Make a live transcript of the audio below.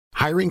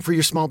Hiring for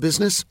your small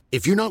business?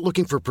 If you're not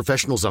looking for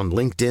professionals on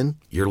LinkedIn,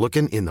 you're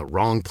looking in the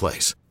wrong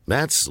place.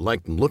 That's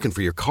like looking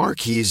for your car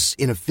keys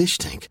in a fish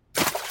tank.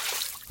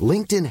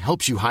 LinkedIn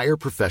helps you hire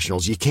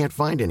professionals you can't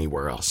find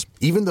anywhere else,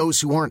 even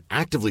those who aren't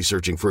actively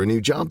searching for a new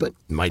job but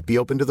might be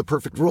open to the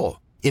perfect role.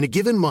 In a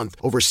given month,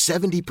 over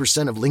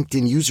 70% of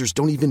LinkedIn users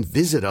don't even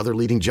visit other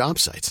leading job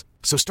sites.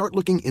 So start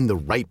looking in the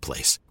right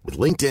place. With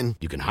LinkedIn,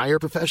 you can hire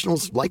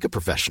professionals like a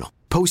professional.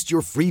 Post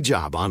your free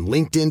job on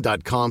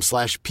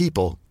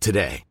linkedin.com/people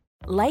today.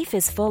 Life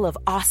is full of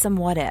awesome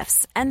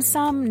what-ifs, and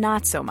some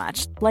not so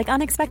much, like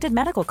unexpected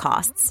medical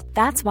costs.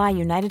 That's why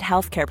United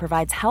Healthcare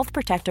provides Health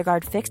Protector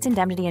Guard fixed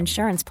indemnity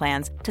insurance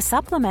plans to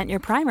supplement your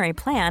primary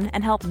plan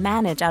and help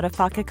manage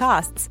out-of-pocket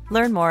costs.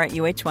 Learn more at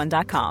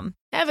uh1.com.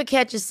 Ever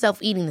catch yourself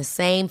eating the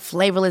same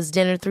flavorless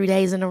dinner 3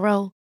 days in a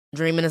row?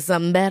 Dreaming of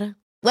something better?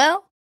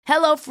 Well,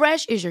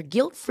 HelloFresh is your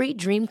guilt-free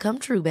dream come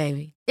true,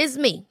 baby. It's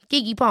me,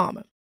 Keke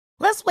Palmer.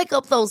 Let's wake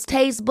up those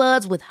taste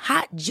buds with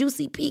hot,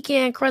 juicy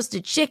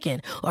pecan-crusted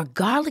chicken or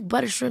garlic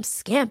butter shrimp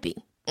scampi.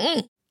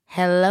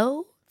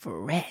 Hello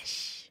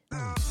Fresh.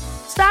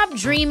 Stop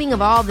dreaming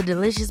of all the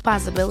delicious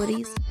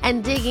possibilities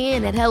and dig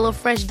in at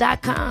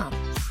HelloFresh.com.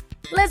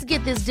 Let's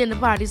get this dinner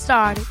party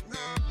started.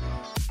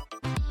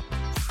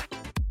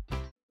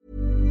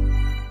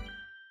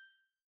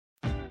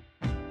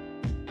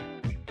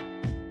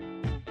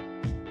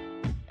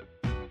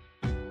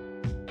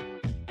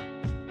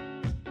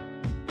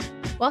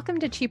 Welcome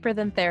to Cheaper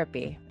Than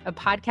Therapy, a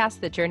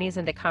podcast that journeys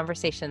into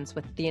conversations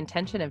with the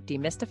intention of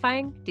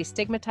demystifying,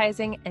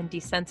 destigmatizing, and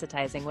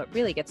desensitizing what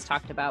really gets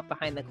talked about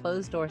behind the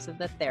closed doors of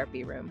the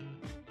therapy room.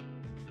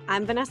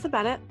 I'm Vanessa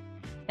Bennett.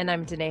 And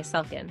I'm Danae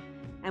Selkin.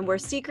 And we're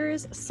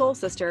seekers, soul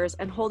sisters,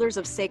 and holders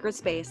of sacred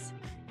space.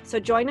 So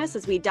join us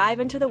as we dive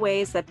into the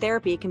ways that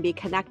therapy can be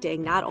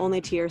connecting not only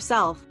to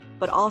yourself,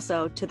 but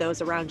also to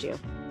those around you.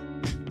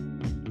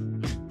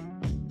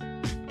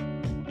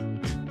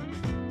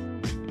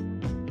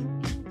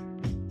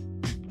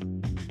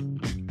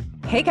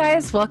 Hey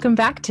guys, welcome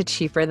back to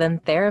Cheaper Than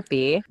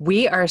Therapy.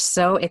 We are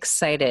so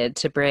excited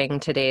to bring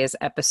today's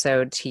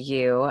episode to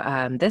you.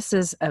 This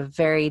is a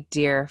very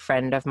dear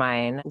friend of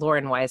mine,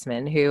 Lauren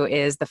Weisman, who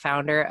is the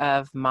founder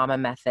of Mama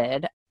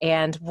Method.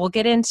 And we'll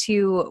get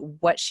into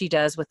what she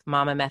does with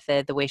Mama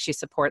Method, the way she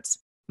supports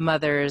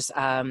mothers,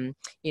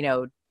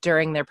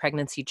 during their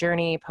pregnancy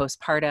journey,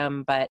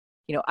 postpartum. But,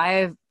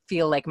 I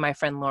feel like my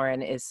friend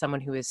Lauren is someone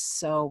who is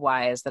so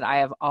wise that I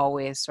have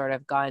always sort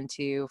of gone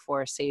to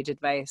for sage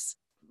advice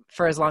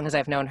for as long as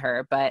I've known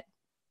her. But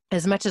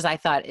as much as I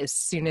thought as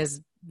soon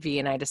as V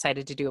and I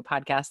decided to do a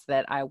podcast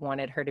that I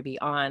wanted her to be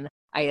on,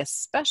 I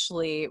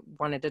especially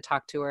wanted to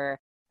talk to her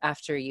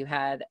after you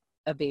had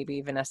a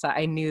baby, Vanessa.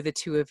 I knew the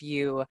two of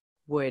you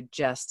would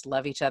just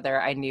love each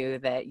other. I knew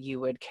that you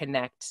would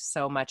connect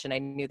so much, and I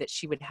knew that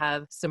she would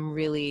have some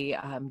really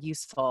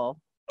useful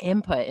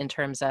input in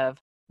terms of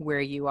where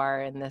you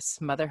are in this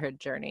motherhood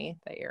journey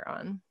that you're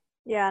on.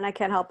 Yeah, and I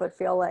can't help but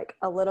feel like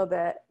a little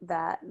bit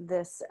that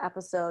this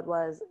episode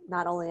was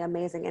not only an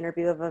amazing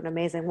interview of an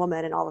amazing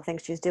woman and all the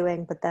things she's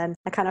doing, but then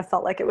I kind of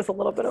felt like it was a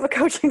little bit of a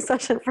coaching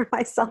session for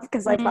myself,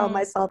 because I found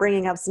myself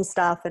bringing up some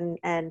stuff and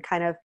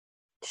kind of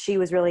she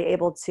was really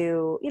able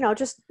to,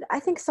 I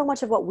think so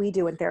much of what we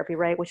do in therapy,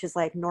 right, which is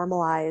like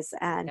normalize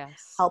and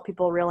help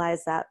people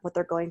realize that what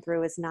they're going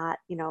through is not,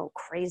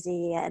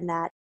 crazy, and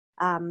that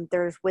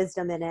there's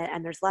wisdom in it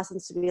and there's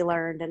lessons to be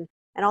learned and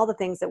all the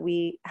things that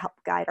we help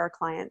guide our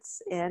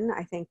clients in.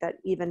 I think that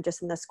even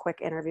just in this quick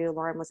interview,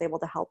 Lauren was able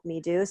to help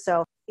me do.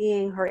 So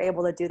being her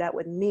able to do that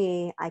with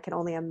me, I can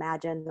only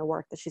imagine the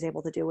work that she's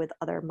able to do with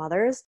other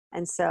mothers.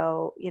 And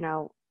so,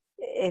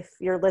 if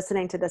you're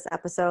listening to this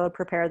episode,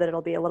 prepare that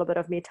it'll be a little bit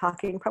of me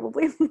talking,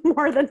 probably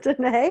more than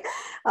Danae,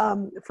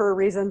 for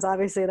reasons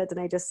obviously that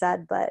Danae just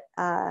said. But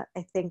I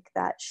think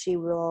that she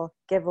will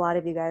give a lot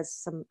of you guys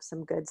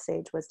some good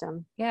sage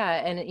wisdom.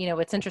 Yeah. And,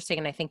 what's interesting,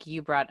 and I think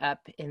you brought up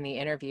in the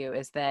interview,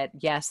 is that,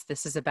 yes,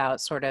 this is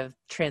about sort of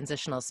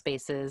transitional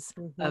spaces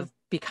of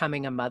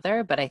becoming a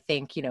mother. But I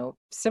think,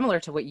 similar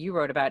to what you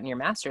wrote about in your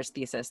master's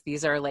thesis,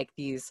 these are like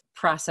these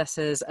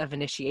processes of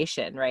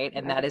initiation, right?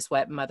 And that is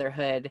what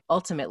motherhood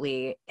ultimately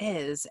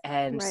is.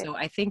 And so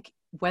I think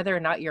whether or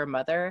not you're a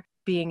mother,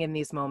 being in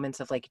these moments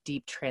of like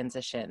deep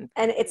transition.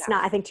 And it's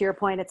not, I think to your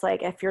point, it's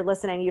like, if you're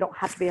listening, you don't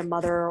have to be a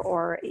mother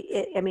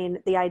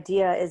the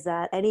idea is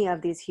that any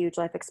of these huge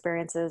life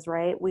experiences,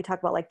 right? We talk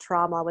about like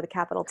trauma with a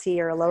capital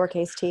T or a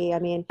lowercase t. I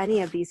mean,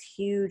 any of these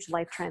huge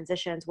life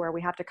transitions where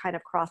we have to kind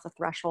of cross a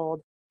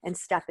threshold and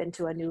step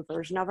into a new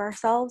version of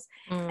ourselves.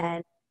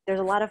 And there's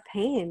a lot of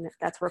pain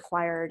that's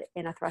required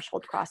in a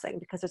threshold crossing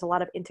because there's a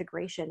lot of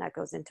integration that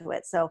goes into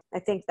it. So I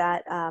think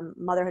that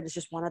motherhood is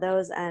just one of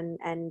those. And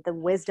the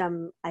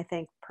wisdom, I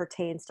think,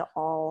 pertains to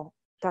all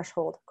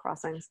threshold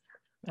crossings.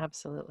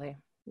 Absolutely.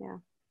 Yeah. All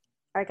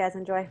right, guys,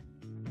 enjoy.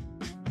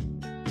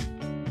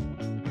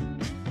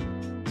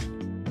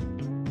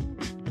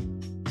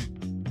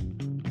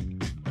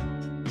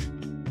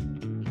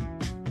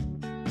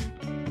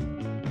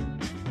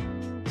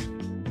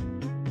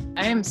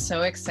 I am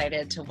so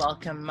excited to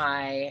welcome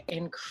my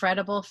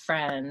incredible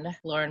friend,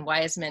 Lauren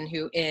Weisman,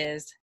 who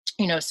is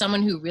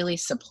someone who really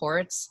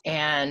supports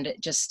and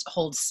just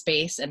holds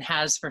space and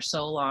has for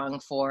so long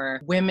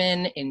for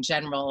women in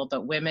general,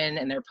 but women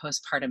and their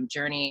postpartum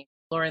journey.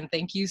 Lauren,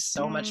 thank you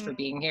so much for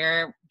being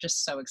here.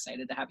 Just so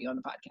excited to have you on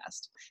the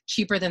podcast.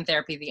 Cheaper Than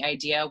Therapy, the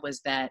idea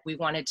was that we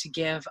wanted to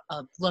give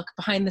a look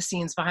behind the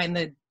scenes, behind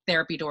the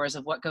therapy doors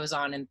of what goes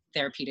on in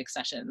therapeutic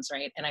sessions,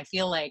 right? And I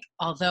feel like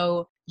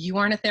although you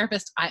aren't a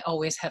therapist, I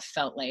always have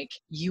felt like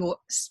you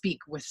speak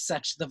with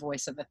such the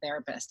voice of a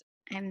therapist.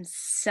 I'm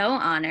so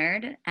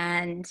honored,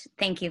 and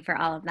thank you for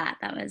all of that.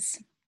 That was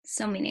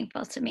so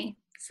meaningful to me.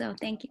 So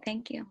thank you.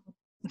 Thank you.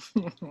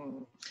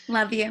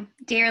 Love you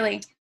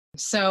dearly.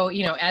 So,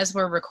 as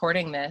we're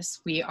recording this,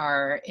 we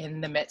are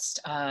in the midst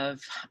of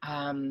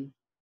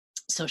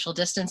social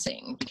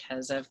distancing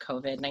because of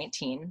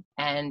COVID-19.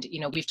 And,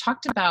 we've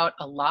talked about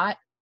a lot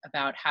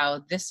about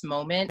how this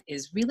moment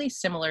is really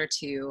similar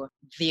to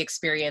the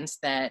experience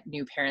that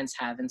new parents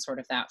have in sort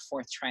of that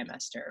fourth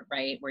trimester,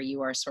 right? Where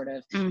you are sort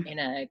of in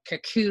a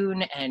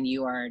cocoon and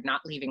you are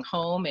not leaving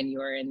home and you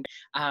are in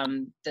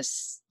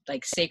this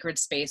like sacred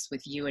space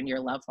with you and your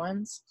loved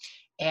ones.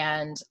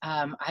 And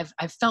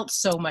I've felt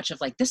so much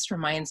of like, this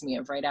reminds me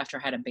of right after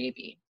I had a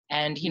baby.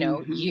 And,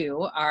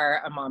 you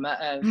are a mama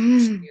of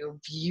two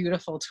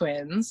beautiful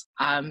twins.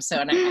 And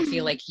I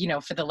feel like,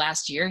 for the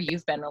last year,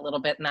 you've been a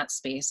little bit in that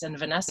space. And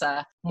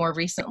Vanessa more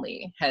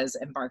recently has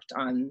embarked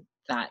on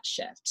that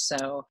shift.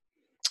 So,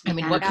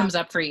 what comes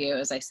up for you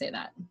as I say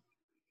that?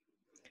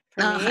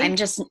 I'm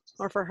just,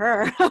 or for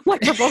her.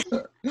 Like for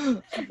both.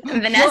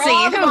 Vanessa,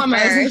 you go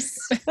first.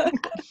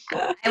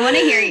 I want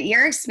to hear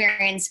your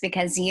experience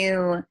because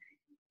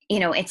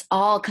it's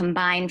all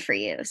combined for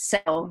you.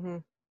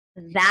 So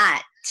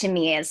that to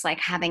me is like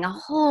having a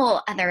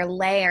whole other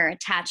layer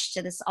attached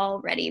to this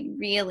already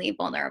really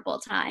vulnerable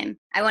time.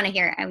 I want to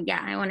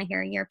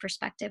hear your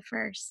perspective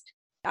first.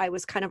 I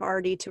was kind of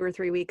already 2 or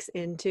 3 weeks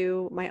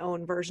into my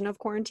own version of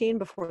quarantine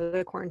before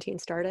the quarantine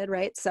started,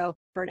 right? So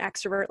for an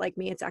extrovert like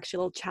me, it's actually a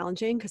little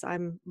challenging because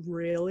I'm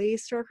really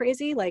stir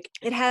crazy. Like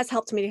it has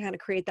helped me to kind of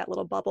create that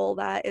little bubble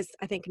that is,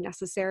 I think,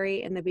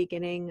 necessary in the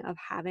beginning of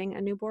having a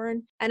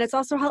newborn. And it's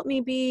also helped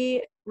me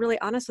be really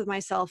honest with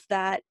myself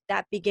that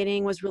that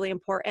beginning was really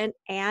important.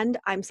 And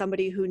I'm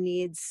somebody who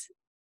needs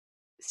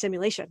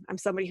stimulation. I'm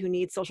somebody who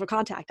needs social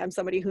contact. I'm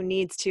somebody who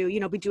needs to,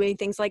 be doing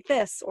things like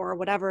this or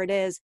whatever it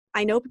is.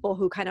 I know people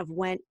who kind of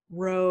went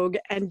rogue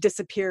and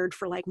disappeared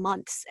for like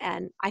months.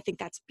 And I think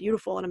that's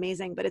beautiful and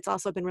amazing, but it's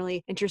also been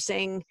really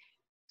interesting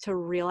to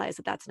realize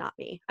that that's not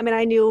me. I mean,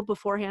 I knew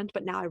beforehand,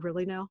 but now I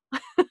really know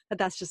that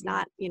that's just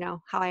not,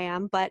 how I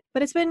am. But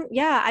it's been,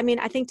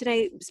 I think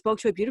today spoke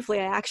to it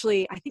beautifully. I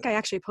think I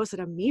actually posted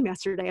a meme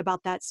yesterday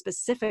about that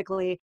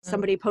specifically.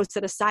 Somebody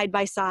posted a side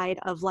by side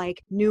of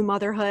like new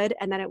motherhood.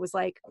 And then it was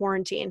like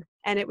quarantine.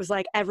 And it was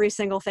like every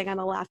single thing on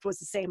the left was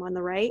the same on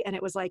the right. And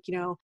it was like,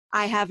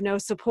 I have no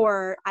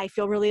support. I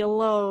feel really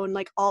alone,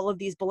 like all of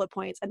these bullet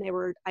points, and they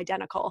were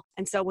identical.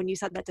 And so when you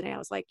said that today, I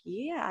was like,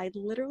 yeah, I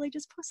literally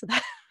just posted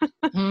that.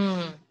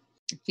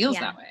 It feels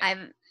that way.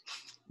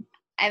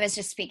 I was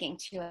just speaking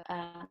to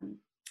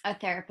a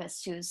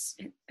therapist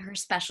her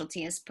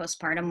specialty is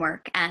postpartum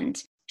work.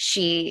 And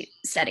she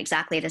said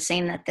exactly the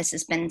same, that this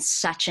has been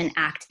such an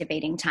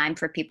activating time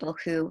for people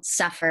who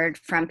suffered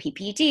from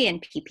PPD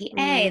and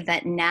PPA,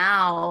 that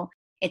now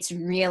it's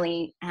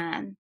really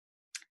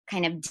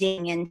kind of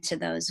digging into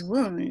those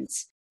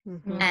wounds.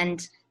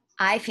 And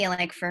I feel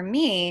like for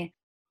me,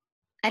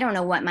 I don't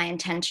know what my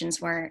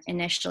intentions were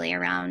initially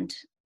around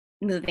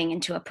moving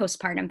into a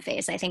postpartum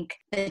phase. I think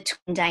the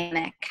twin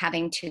dynamic,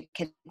 having two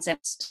kids,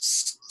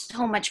 is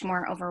so much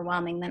more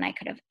overwhelming than I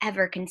could have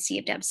ever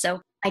conceived of.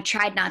 So I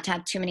tried not to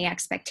have too many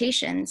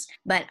expectations,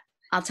 but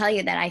I'll tell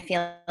you that I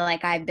feel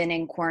like I've been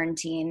in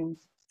quarantine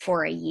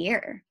for a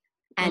year,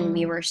 and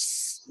we were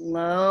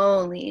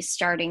slowly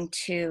starting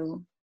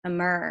to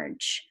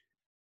emerge.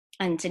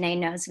 And Danae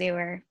knows we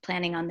were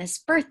planning on this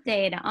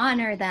birthday to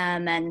honor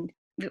them, and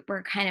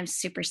we're kind of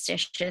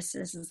superstitious.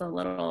 This is a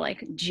little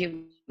like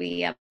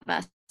Jewy of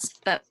us,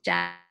 but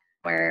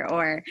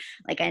or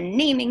like a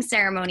naming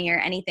ceremony or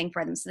anything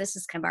for them. So this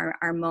is kind of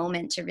our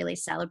moment to really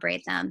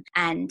celebrate them,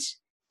 and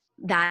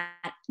that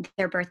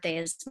their birthday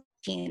is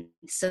 15th.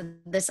 So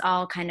this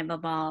all kind of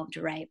evolved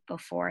right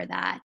before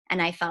that.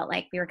 And I felt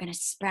like we were going to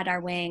spread our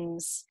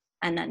wings,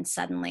 and then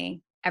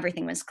suddenly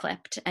everything was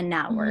clipped, and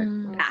now we're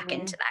back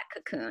into that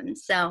cocoon.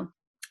 So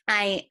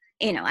I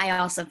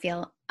also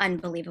feel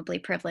unbelievably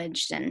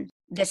privileged, and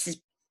this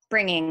is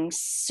bringing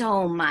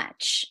so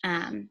much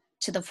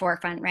to the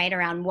forefront, right,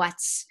 around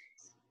what's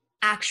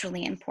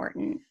actually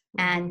important.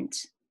 And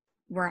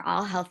we're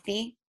all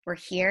healthy. We're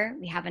here.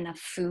 We have enough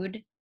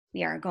food.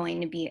 We are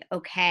going to be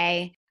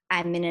okay.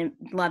 I'm in a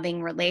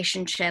loving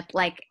relationship.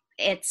 Like,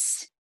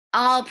 it's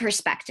all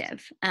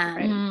perspective.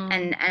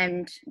 And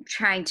I'm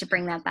trying to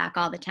bring that back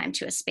all the time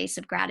to a space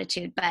of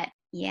gratitude. But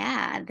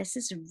yeah, this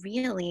is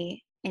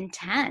really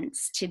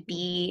intense to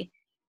be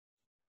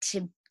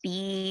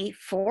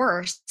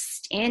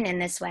forced in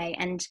this way.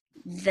 And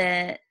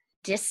the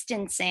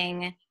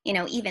distancing,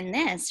 even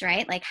this,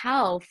 right? Like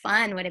how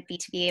fun would it be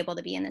to be able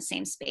to be in the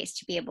same space,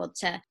 to be able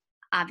to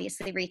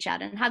obviously reach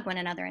out and hug one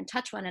another and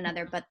touch one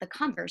another, but the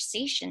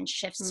conversation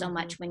shifts so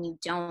much when you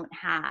don't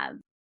have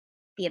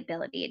the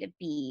ability to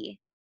be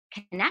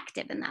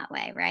connective in that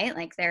way, right?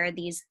 Like there are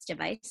these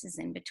devices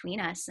in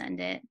between us,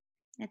 and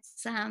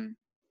it's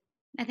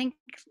I think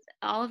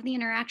all of the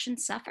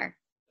interactions suffer.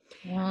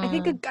 I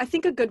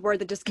think a good word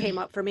that just came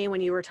up for me when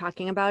you were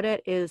talking about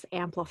it is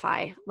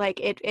amplify.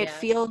 Like it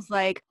feels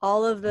like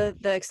all of the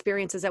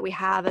experiences that we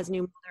have as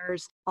new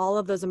mothers, all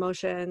of those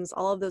emotions,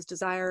 all of those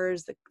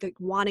desires, the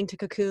wanting to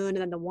cocoon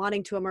and then the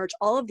wanting to emerge,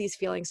 all of these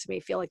feelings to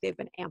me feel like they've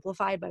been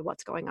amplified by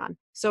what's going on.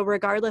 So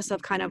regardless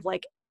of kind of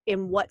like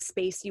in what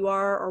space you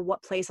are or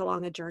what place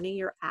along the journey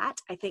you're at,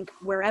 I think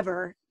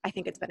wherever, I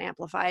think it's been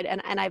amplified.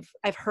 And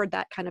I've heard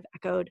that kind of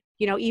echoed,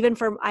 even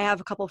from, I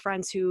have a couple of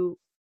friends who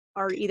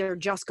are either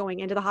just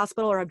going into the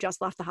hospital or have just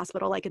left the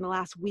hospital, like in the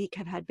last week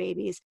have had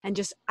babies. And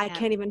just, I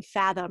can't even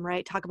fathom,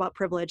 right? Talk about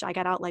privilege. I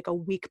got out like a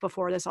week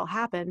before this all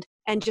happened,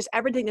 and just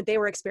everything that they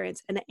were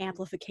experiencing and the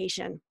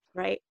amplification,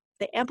 right?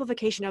 The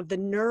amplification of the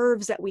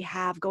nerves that we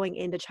have going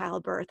into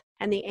childbirth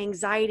and the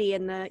anxiety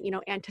and the,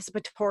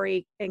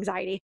 anticipatory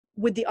anxiety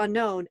with the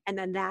unknown. And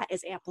then that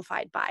is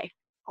amplified by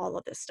all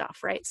of this stuff,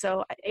 right?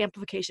 So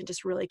amplification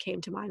just really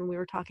came to mind when we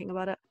were talking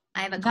about it.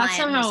 I have a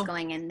client who's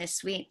going in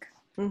this week.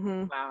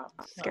 Mm-hmm. Wow.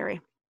 Scary.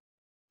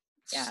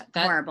 Yeah.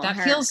 Horrible. That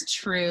feels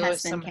true.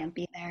 Husband can't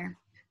be there.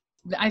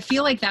 I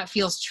feel like that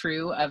feels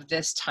true of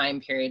this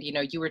time period.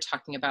 You were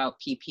talking about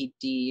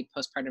PPD,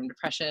 postpartum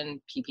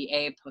depression,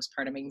 PPA,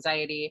 postpartum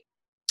anxiety.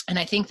 And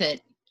I think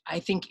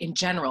in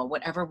general,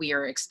 whatever we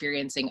are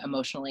experiencing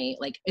emotionally,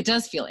 like it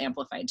does feel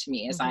amplified to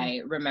me as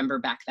I remember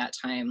back that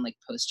time, like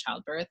post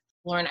childbirth.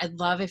 Lauren, I'd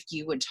love if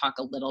you would talk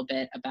a little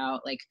bit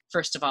about, like,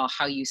 first of all,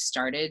 how you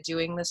started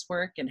doing this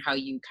work and how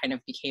you kind of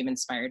became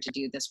inspired to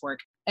do this work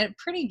at a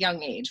pretty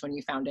young age when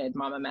you founded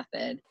Mama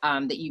Method,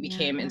 that you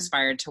became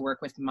inspired to work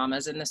with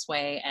mamas in this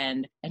way,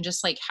 and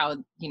just like how,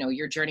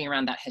 your journey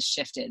around that has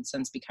shifted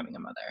since becoming a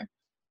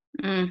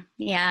mother.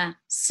 Yeah.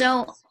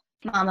 So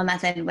Mama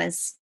Method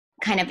was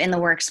kind of in the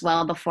works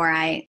well before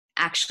I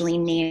actually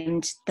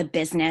named the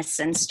business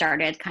and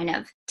started kind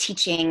of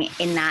teaching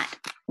in that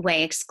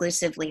way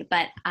exclusively.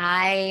 But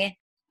I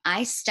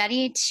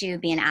studied to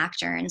be an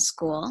actor in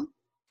school,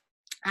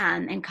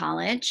 in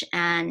college,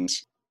 and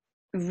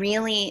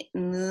really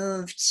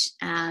moved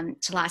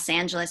to Los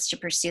Angeles to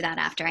pursue that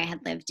after I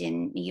had lived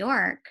in New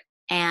York.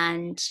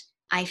 And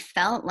I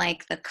felt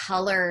like the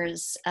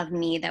colors of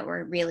me that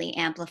were really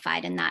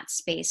amplified in that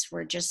space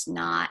were just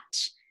not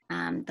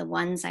the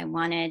ones I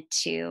wanted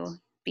to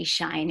be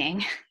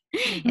shining.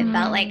 It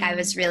felt like I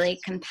was really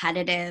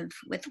competitive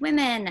with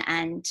women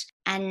and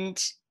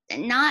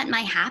not my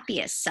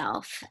happiest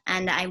self.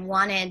 And I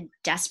wanted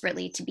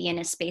desperately to be in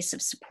a space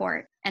of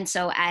support. And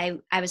so I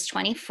was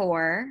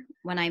 24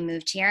 when I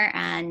moved here,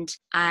 and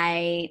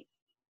I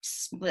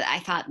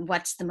thought,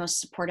 what's the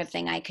most supportive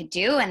thing I could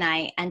do? And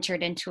I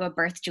entered into a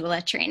birth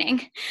doula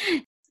training.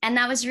 And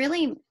that was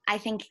really, I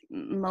think,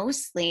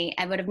 mostly,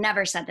 I would have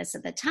never said this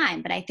at the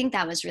time, but I think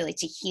that was really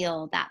to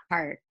heal that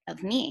part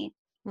of me.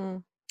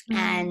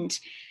 And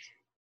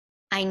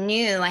I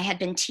knew I had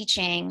been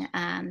teaching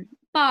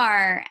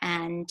barre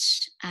and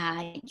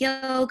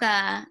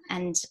yoga,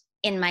 and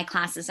in my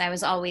classes, I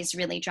was always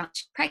really drawn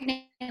to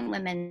pregnant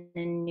women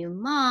and new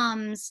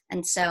moms.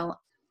 And so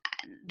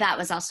that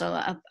was also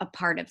a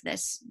part of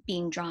this,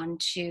 being drawn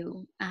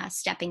to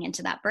stepping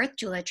into that birth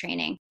doula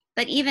training.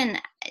 But even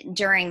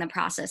during the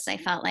process, I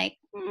felt like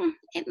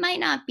it might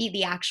not be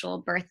the actual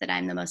birth that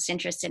I'm the most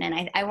interested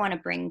in. I want to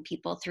bring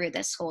people through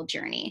this whole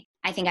journey.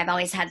 I think I've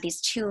always had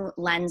these two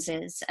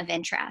lenses of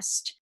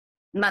interest: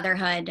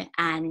 motherhood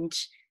and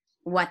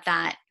what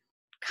that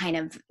kind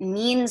of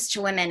means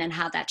to women and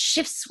how that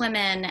shifts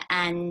women,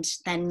 and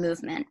then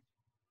movement.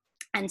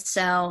 And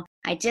so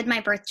I did my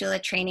birth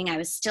doula training. I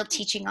was still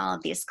teaching all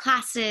of these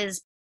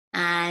classes,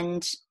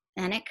 and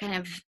then it kind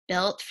of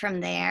built from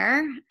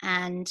there.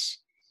 And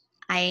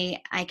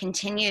I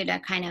continue to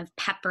kind of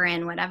pepper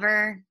in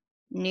whatever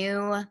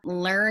new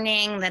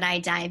learning that I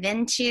dive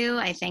into,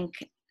 I think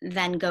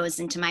then goes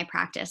into my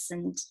practice.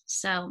 And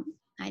so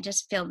I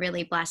just feel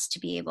really blessed to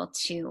be able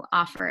to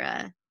offer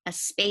a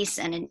space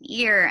and an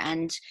ear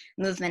and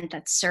movement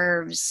that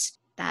serves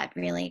that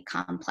really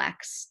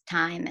complex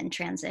time and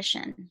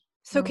transition.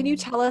 So can you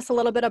tell us a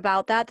little bit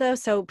about that, though?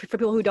 So for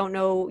people who don't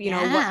know,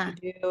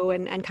 what you do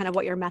and kind of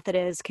what your method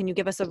is, can you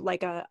give us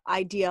a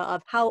idea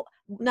of how,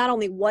 not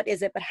only what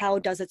is it, but how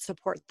does it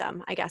support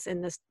them, I guess,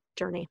 in this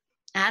journey?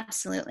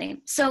 Absolutely.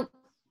 So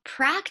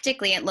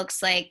practically, it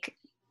looks like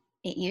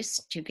it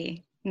used to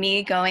be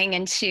me going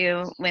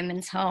into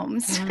women's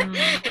homes.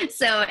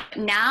 So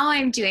now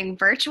I'm doing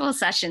virtual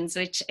sessions,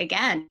 which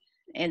again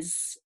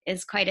is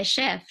quite a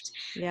shift.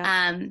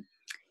 Yeah.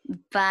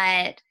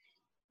 But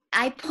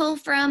I pull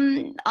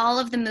from all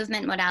of the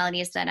movement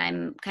modalities that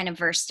I'm kind of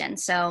versed in.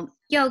 So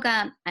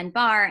yoga and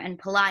barre and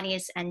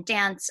Pilates and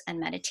dance and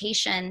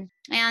meditation.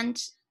 And,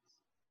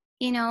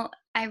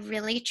 I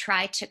really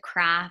try to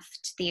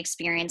craft the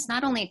experience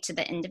not only to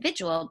the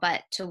individual,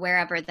 but to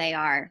wherever they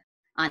are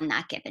on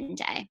that given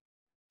day.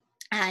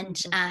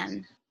 And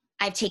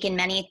I've taken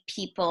many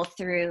people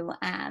through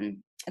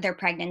their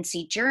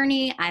pregnancy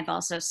journey. I've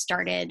also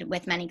started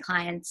with many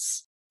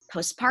clients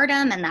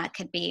postpartum, and that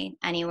could be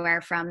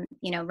anywhere from,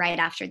 right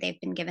after they've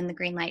been given the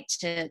green light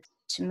to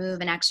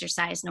move and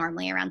exercise,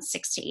 normally around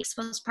 6 to 8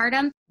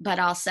 postpartum. But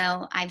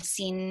also I've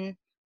seen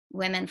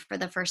women for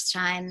the first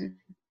time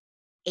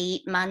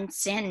 8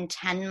 months in,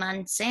 10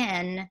 months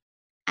in,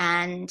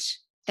 and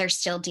they're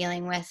still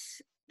dealing with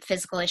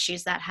physical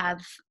issues that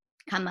have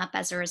come up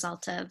as a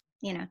result of,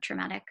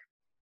 traumatic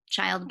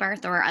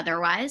childbirth or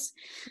otherwise.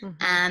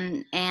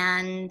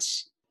 And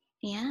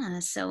yeah,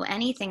 so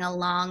anything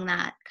along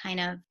that kind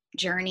of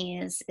journey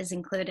is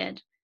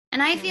included.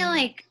 And I feel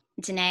like,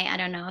 Danae, I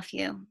don't know if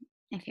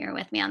you're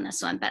with me on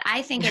this one, but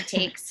I think it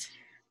takes,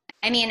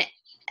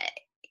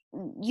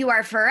 you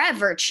are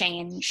forever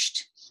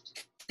changed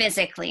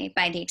physically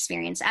by the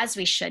experience, as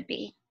we should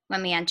be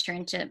when we enter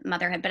into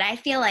motherhood. But I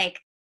feel like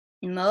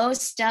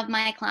most of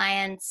my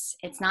clients,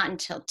 it's not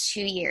until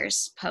 2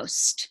 years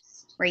post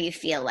where you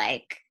feel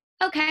like,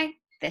 okay,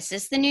 this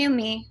is the new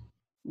me.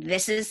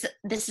 This is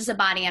a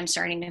body I'm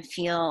starting to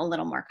feel a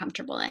little more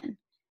comfortable in.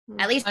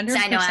 At least 100%.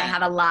 I know I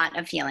have a lot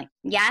of feeling.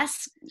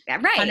 Yes,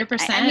 right.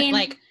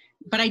 100%.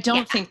 But I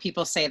don't think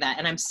people say that.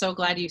 And I'm so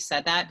glad you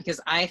said that, because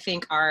I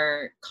think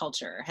our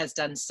culture has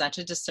done such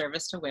a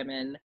disservice to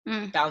women.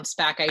 Bounce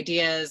back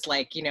ideas,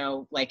 like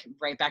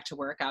right back to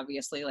work,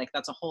 obviously, like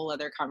that's a whole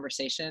other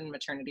conversation,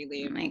 maternity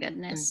leave. Oh my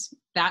goodness.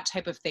 That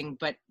type of thing.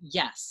 But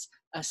yes,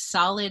 a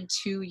solid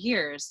 2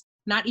 years,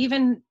 not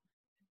even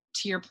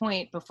to your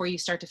point, before you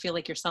start to feel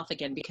like yourself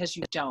again, because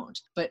you don't,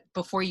 but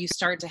before you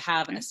start to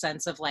have a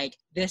sense of like,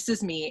 this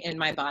is me in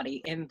my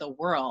body, in the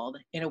world,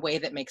 in a way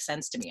that makes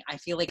sense to me. I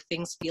feel like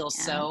things feel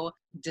so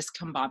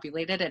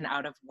discombobulated and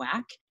out of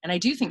whack. And I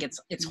do think it's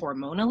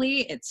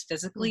hormonally, it's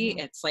physically,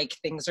 it's like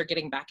things are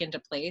getting back into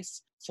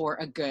place for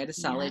a good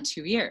solid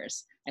 2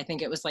 years. I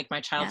think it was like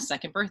my child's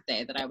second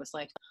birthday that I was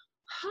like,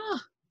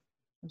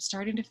 I'm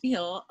starting to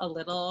feel a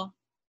little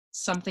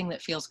something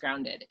that feels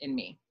grounded in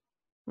me.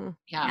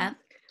 Yeah.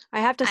 I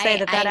have to say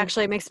that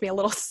actually makes me a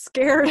little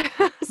scared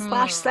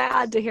 /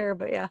 sad to hear,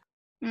 but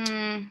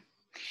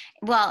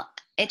Well,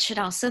 it should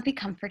also be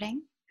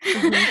comforting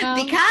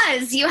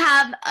because you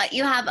have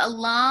a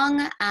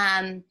long,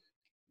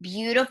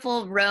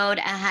 beautiful road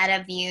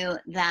ahead of you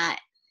that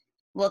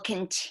will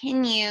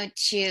continue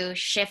to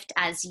shift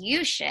as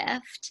you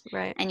shift.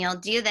 Right. And you'll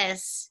do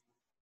this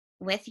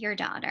with your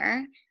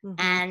daughter.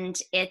 And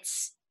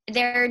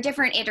there are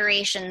different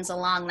iterations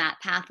along that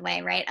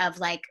pathway, right? Of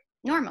like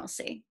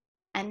normalcy.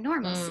 And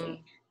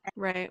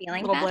right,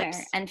 feeling little better blips.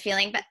 and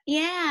feeling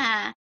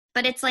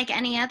but it's like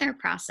any other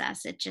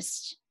process. It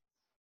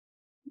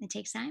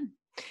takes time.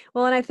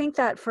 Well, and I think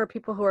that for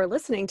people who are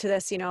listening to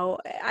this,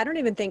 I don't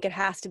even think it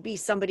has to be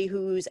somebody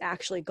who's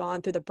actually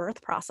gone through the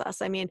birth process.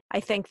 I mean,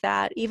 I think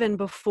that even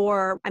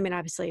before,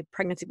 obviously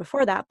pregnancy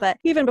before that, but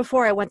even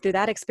before I went through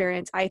that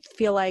experience, I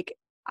feel like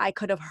I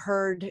could have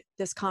heard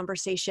this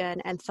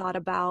conversation and thought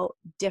about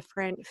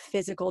different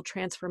physical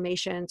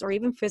transformations or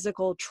even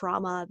physical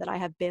trauma that I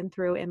have been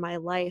through in my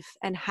life,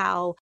 and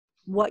how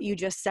what you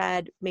just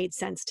said made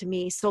sense to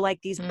me. So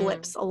like these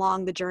blips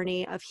along the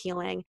journey of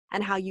healing,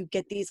 and how you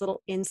get these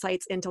little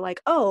insights into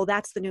like, oh,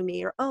 that's the new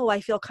me, or, oh,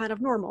 I feel kind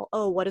of normal.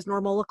 Oh, what does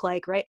normal look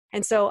like? Right.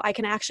 And so I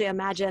can actually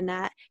imagine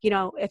that,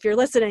 if you're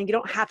listening, you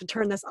don't have to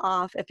turn this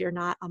off if you're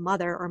not a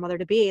mother or mother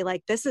to be.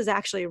 Like, this is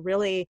actually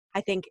really,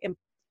 I think,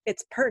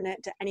 it's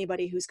pertinent to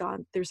anybody who's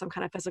gone through some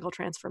kind of physical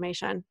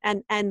transformation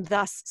and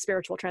thus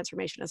spiritual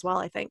transformation as well,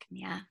 I think.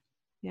 Yeah.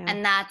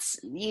 And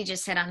you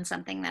just hit on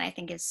something that I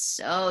think is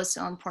so,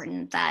 so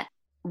important, that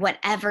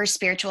whatever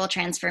spiritual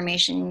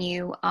transformation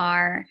you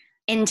are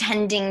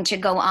intending to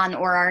go on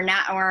or are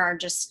not, or are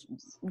just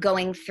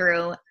going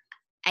through,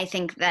 I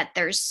think that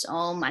there's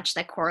so much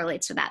that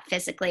correlates with that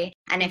physically.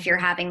 And if you're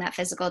having that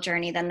physical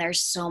journey, then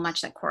there's so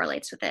much that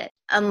correlates with it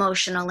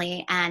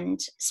emotionally and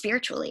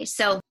spiritually.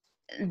 So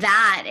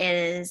that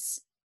is,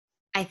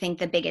 I think,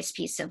 the biggest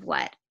piece of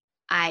what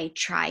I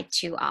try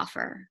to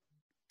offer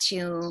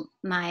to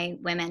my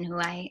women who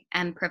I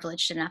am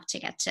privileged enough to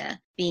get to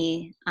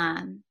be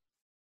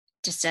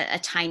just a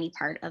tiny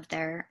part of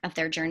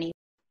their journey.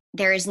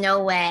 There is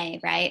no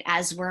way, right?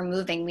 As we're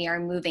moving, we are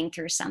moving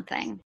through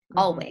something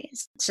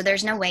always. So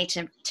there's no way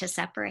to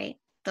separate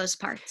those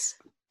parts.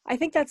 I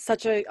think that's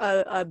such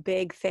a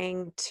big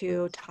thing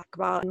to talk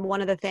about. And one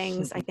of the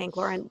things I think,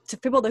 Lauren, to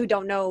people who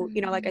don't know,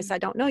 like I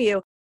said, don't know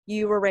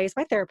you were raised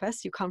by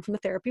therapists. You come from the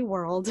therapy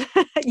world.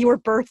 You were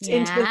birthed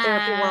into the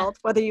therapy world,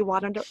 whether you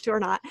wanted to or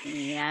not.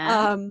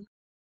 Yeah.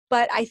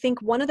 But I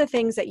think one of the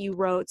things that you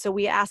wrote, so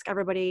we ask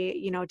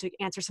everybody, to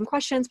answer some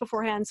questions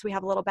beforehand, so we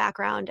have a little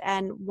background.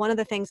 And one of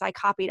the things I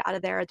copied out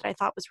of there that I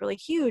thought was really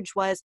huge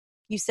was,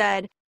 you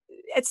said,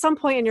 at some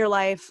point in your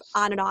life,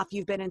 on and off,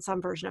 you've been in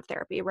some version of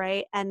therapy,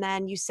 right? And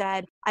then you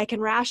said, I can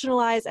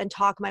rationalize and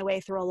talk my way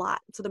through a lot.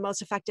 So the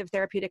most effective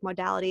therapeutic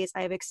modalities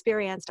I have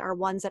experienced are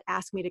ones that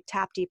ask me to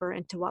tap deeper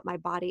into what my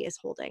body is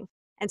holding.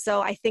 And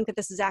so I think that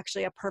this is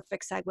actually a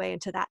perfect segue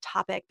into that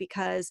topic,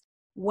 because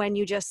when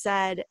you just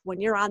said, when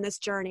you're on this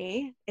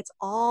journey, it's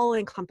all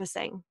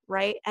encompassing,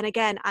 right? And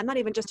again, I'm not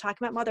even just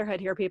talking about motherhood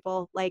here,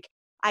 people. Like,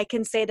 I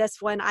can say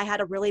this when I had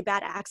a really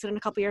bad accident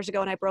a couple years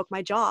ago and I broke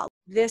my jaw.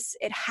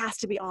 It has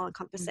to be all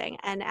encompassing.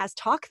 And as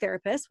talk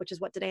therapists, which is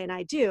what Danae and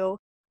I do,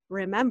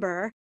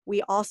 remember,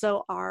 we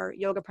also are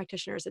yoga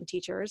practitioners and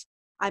teachers.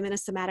 I'm in a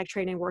somatic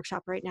training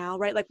workshop right now,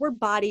 right? Like, we're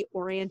body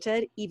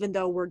oriented, even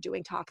though we're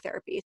doing talk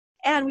therapy.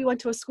 And we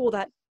went to a school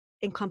that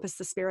encompassed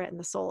the spirit and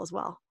the soul as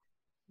well.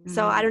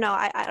 So I don't know.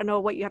 I don't know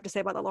what you have to say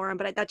about that, Lauren,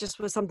 but that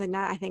just was something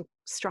that I think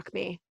struck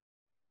me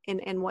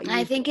in what you.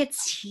 I think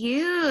it's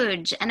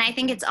huge. And I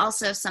think it's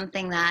also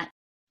something that,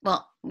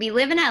 well, we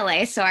live in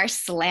LA, so our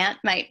slant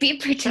might be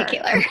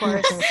particular. Sure,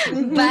 of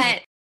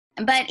course.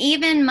 but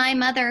even my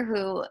mother,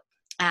 who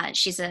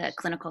she's a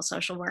clinical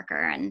social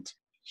worker, and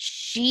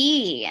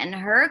she and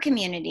her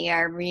community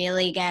are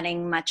really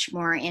getting much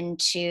more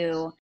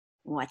into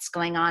what's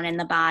going on in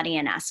the body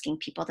and asking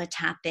people to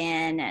tap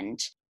in and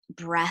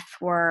breath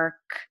work.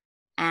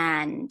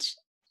 And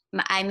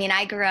I mean,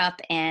 I grew up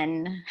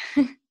in,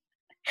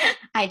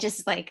 I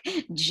just like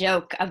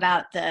joke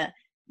about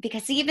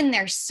because even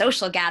their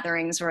social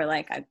gatherings were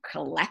like a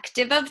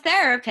collective of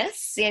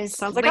therapists.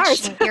 Sounds like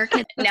ours.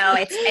 No,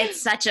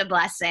 it's such a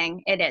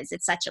blessing. It is.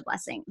 It's such a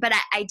blessing. But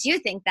I do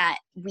think that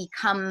we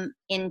come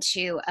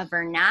into a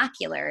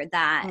vernacular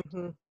that,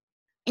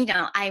 you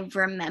know, I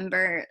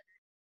remember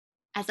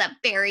as a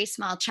very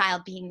small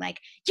child being like,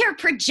 you're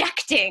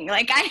projecting.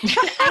 Like I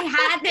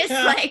had this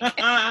like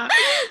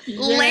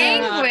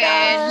language.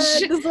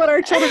 This is what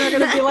our children are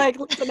going to be like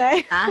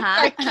today.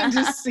 I can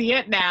just see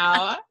it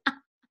now.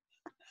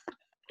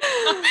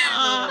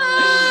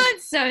 Oh,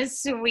 it's so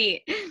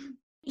sweet.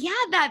 Yeah,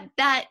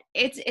 that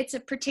it's a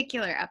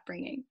particular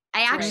upbringing.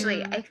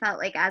 I felt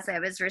like as I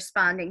was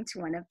responding to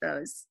one of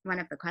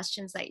the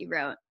questions that you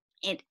wrote,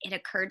 it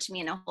occurred to me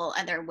in a whole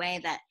other way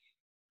that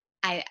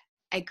I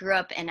grew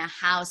up in a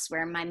house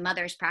where my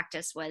mother's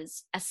practice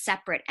was a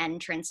separate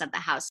entrance of the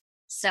house.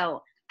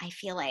 So I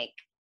feel like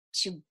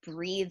to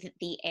breathe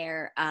the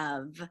air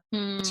of,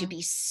 to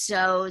be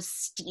so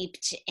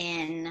steeped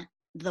in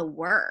the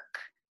work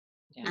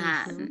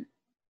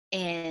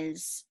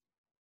is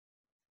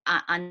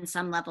on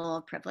some level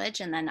of privilege.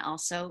 And then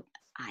also,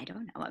 I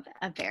don't know,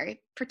 a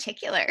very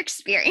particular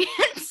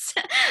experience.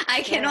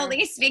 I can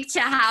only speak to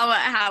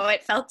how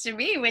it felt to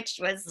me, which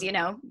was, you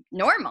know,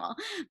 normal.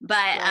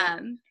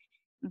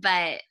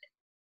 But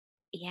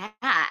yeah,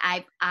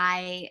 I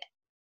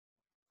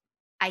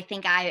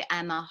think I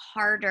am a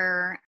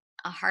harder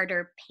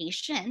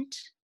patient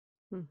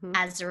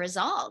as a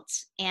result.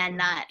 And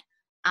that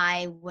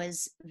I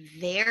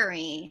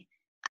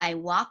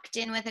walked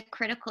in with a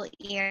critical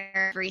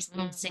ear every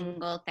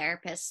single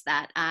therapist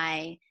that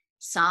I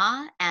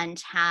saw, and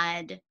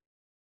had,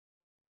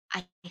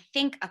 I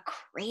think, a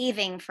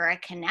craving for a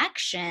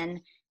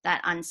connection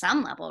that on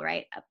some level,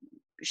 right,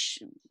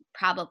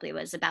 probably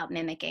was about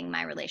mimicking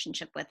my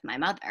relationship with my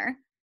mother,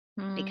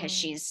 because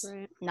she's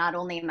not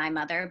only my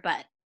mother,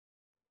 but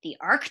the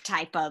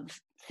archetype of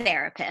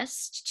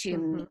therapist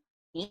to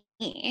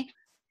me.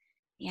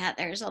 Yeah,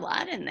 there's a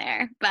lot in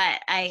there.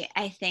 But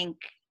I think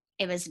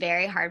it was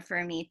very hard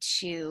for me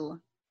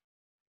to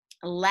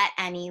let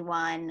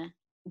anyone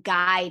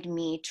guide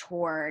me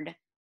toward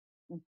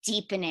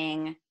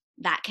deepening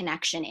that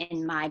connection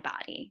in my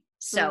body.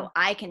 So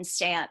I can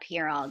stay up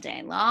here all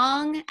day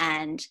long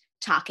and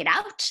talk it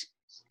out.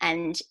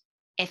 And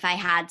if I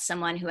had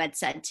someone who had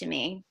said to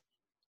me,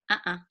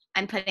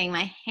 I'm putting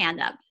my hand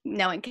up,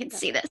 no one can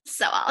see this,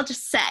 so I'll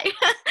just say,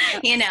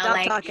 you know, stop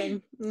like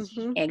talking.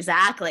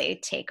 Exactly,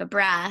 take a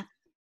breath.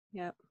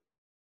 Yep.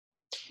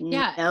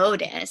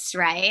 Notice,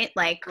 right?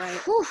 Like,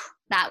 whew,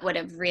 that would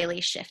have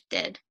really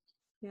shifted.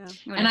 Yeah.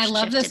 And I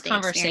love this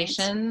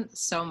conversation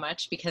so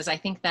much, because I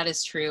think that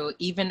is true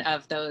even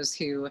of those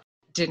who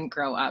didn't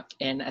grow up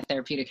in a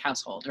therapeutic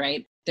household,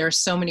 right? There are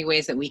so many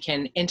ways that we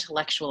can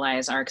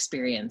intellectualize our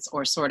experience,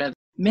 or sort of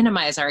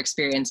minimize our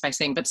experience by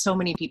saying, but so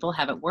many people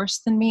have it worse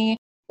than me,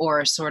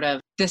 or sort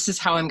of, this is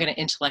how I'm going to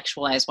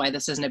intellectualize why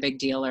this isn't a big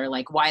deal, or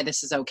like why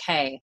this is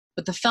okay.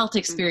 But the felt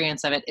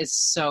experience of it is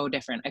so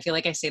different. I feel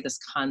like I say this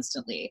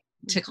constantly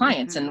to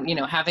clients, and, you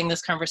know, having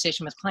this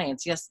conversation with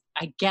clients. Yes,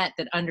 I get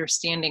that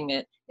understanding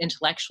it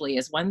intellectually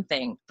is one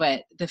thing,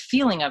 but the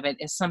feeling of it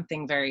is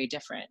something very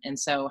different. And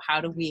so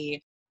how do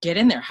we get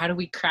in there? How do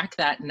we crack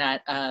that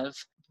nut of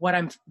what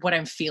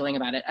I'm feeling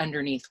about it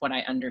underneath what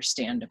I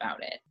understand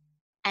about it?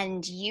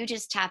 And you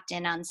just tapped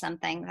in on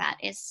something that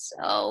is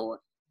so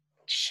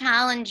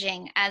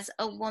challenging as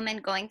a woman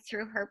going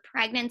through her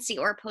pregnancy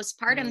or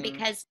postpartum,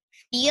 because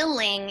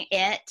feeling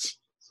it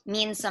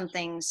means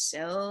something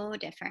so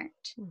different.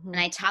 And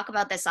I talk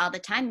about this all the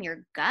time.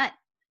 Your gut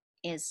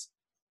is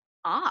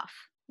off,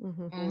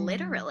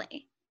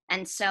 literally.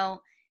 And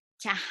so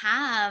to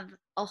have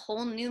a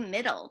whole new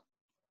middle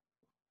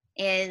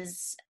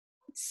is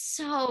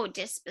so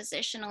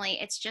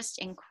dispositionally, it's just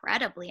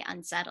incredibly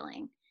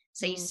unsettling.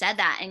 So you said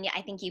that, and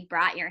I think you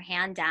brought your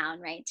hand down,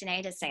 right,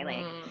 Danae, to say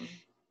like,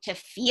 to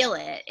feel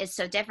it is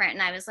so different.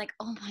 And I was like,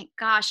 oh my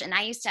gosh. And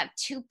I used to have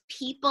two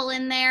people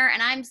in there,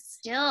 and I'm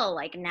still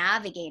like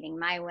navigating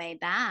my way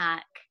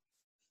back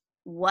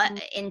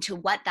into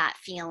what that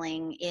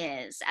feeling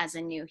is as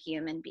a new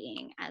human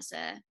being, as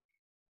a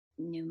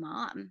new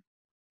mom.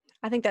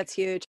 I think that's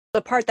huge.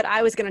 The part that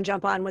I was going to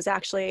jump on was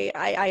actually,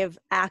 I have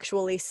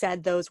actually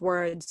said those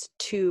words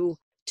to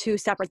two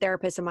separate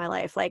therapists in my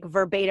life, like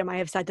verbatim. I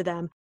have said to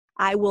them,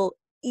 I will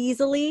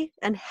easily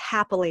and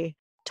happily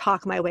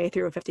talk my way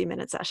through a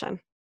 50-minute session.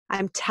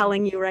 I'm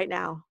telling you right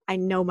now, I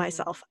know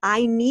myself.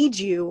 I need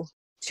you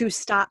to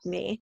stop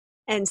me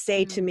and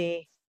say to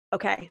me,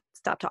 okay,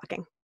 stop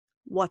talking.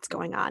 What's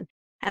going on?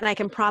 And I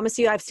can promise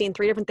you, I've seen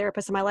 3 different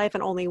therapists in my life,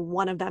 and only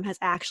one of them has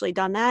actually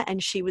done that.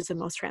 And she was the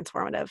most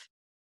transformative.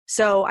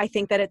 So I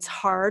think that it's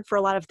hard for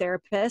a lot of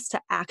therapists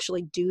to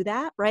actually do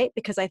that, right?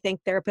 Because I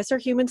think therapists are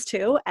humans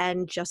too.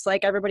 And just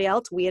like everybody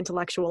else, we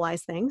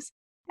intellectualize things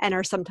and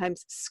are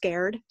sometimes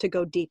scared to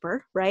go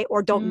deeper, right?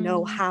 Or don't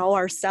know how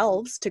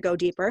ourselves to go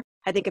deeper.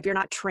 I think if you're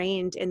not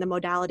trained in the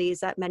modalities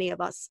that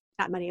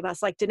not many of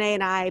us, like Danae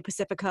and I,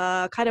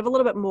 Pacifica, kind of a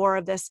little bit more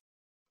of this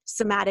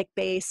somatic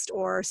based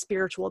or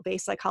spiritual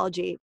based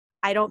psychology,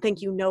 I don't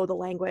think you know the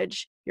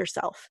language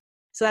yourself.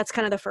 So that's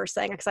kind of the first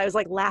thing, because I was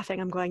like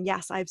laughing. I'm going,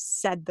 yes, I've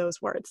said those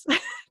words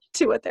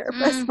to a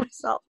therapist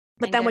myself.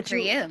 But And then good what for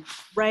you,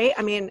 right?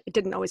 I mean, it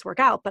didn't always work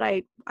out, but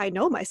I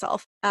know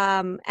myself.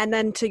 And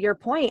then to your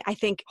point, I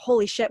think,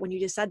 holy shit, when you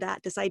just said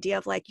that, this idea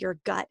of like your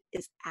gut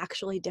is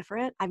actually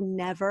different. I've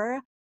never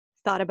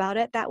thought about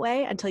it that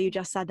way until you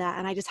just said that.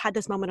 And I just had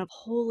this moment of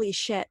holy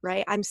shit,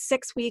 right? I'm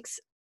 6 weeks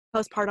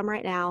postpartum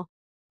right now.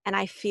 And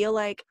I feel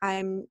like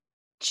I'm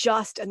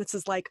just, and this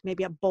is like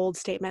maybe a bold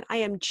statement, I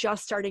am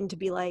just starting to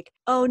be like,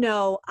 oh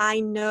no, I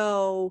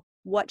know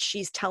what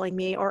she's telling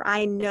me, or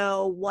I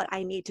know what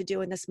I need to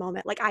do in this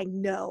moment. Like I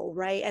know,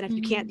 right? And if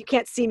you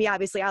can't see me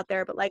obviously out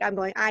there, but like I'm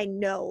going, I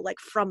know like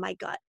from my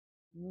gut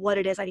what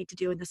it is I need to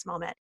do in this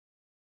moment.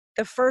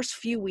 The first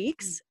few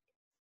weeks,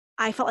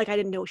 I felt like I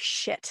didn't know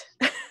shit.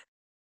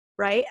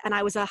 Right? And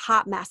I was a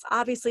hot mess,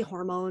 obviously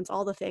hormones,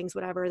 all the things,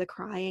 whatever, the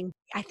crying.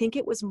 I think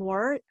it was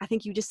more, I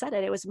think you just said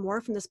it. It was more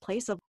from this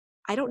place of,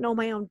 I don't know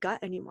my own gut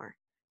anymore.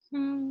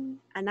 And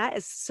that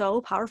is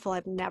so powerful.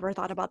 I've never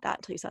thought about that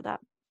until you said that.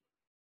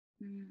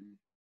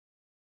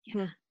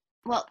 Yeah.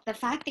 Well, the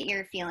fact that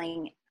you're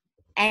feeling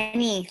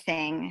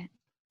anything,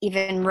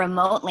 even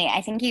remotely,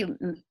 I think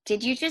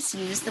did you just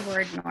use the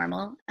word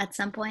normal at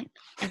some point?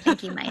 I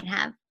think you might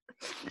have.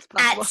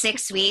 At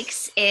 6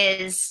 weeks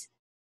is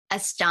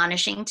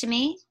astonishing to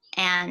me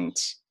and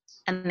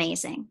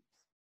amazing.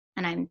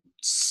 And I'm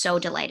so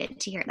delighted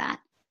to hear that.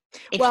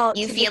 If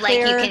you feel like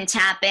you can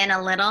tap in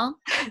a little,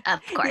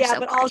 of course. Yeah,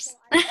 but also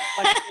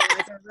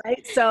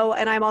right? So,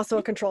 and I'm also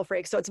a control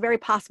freak. So it's very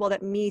possible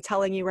that me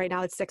telling you right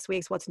now it's 6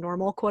 weeks, what's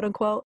normal, quote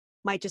unquote,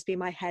 might just be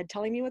my head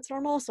telling me what's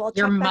normal. So I'll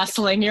You're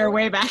muscling your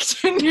way back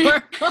to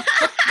normal.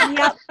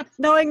 Yep.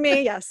 Knowing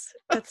me, yes,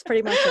 that's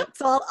pretty much it.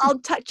 So I'll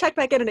check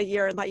back in a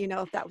year and let you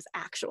know if that was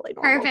actually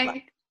normal.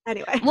 Perfect.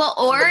 Anyway. Well,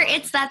 or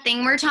it's that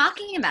thing we're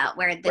talking about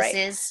where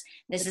this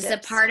is a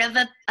part of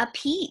a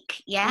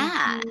peak.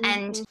 Yeah.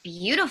 And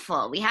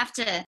beautiful. We have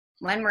to,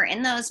 when we're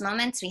in those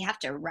moments, we have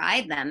to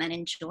ride them and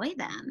enjoy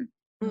them.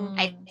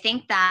 I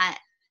think that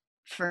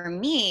for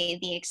me,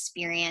 the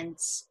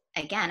experience,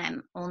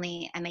 again,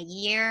 I'm a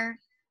year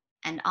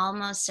and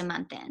almost a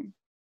month in.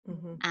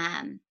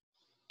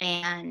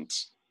 And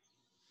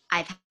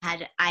I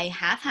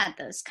have had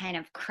those kind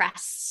of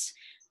crests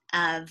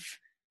of,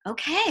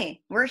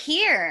 okay, we're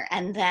here.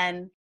 And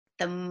then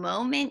the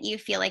moment you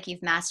feel like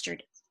you've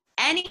mastered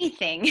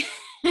anything,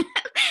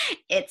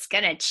 it's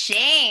going to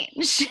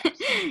change.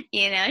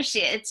 You know,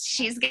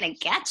 she's going to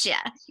get you.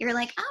 You're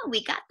like, oh,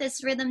 we got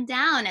this rhythm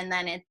down. And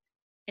then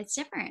it's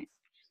different.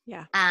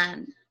 Yeah.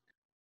 And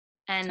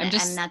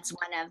that's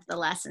one of the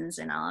lessons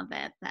in all of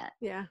it that.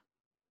 Yeah.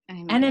 I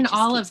mean, and in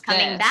all of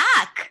coming this,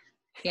 back.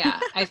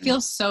 Yeah, I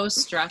feel so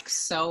struck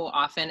so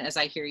often as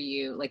I hear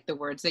you, like the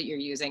words that you're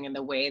using and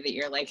the way that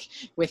you're like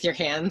with your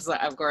hands.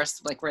 Of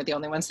course, like we're the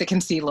only ones that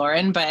can see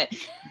Lauren, but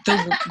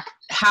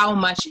how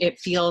much it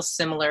feels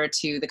similar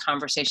to the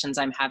conversations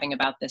I'm having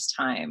about this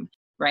time,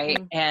 right?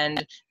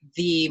 And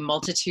the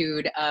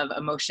multitude of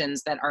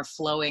emotions that are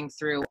flowing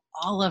through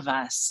all of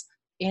us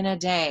in a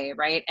day,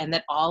 right? And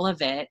that all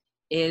of it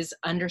is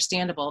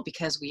understandable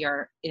because we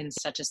are in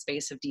such a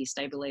space of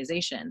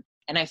destabilization.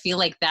 And I feel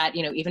like that,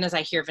 you know, even as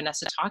I hear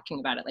Vanessa talking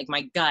about it, like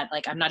my gut,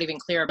 like I'm not even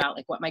clear about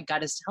like what my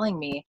gut is telling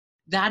me.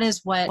 That is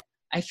what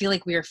I feel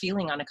like we are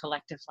feeling on a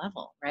collective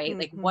level, right?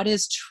 Like what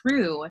is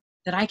true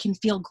that I can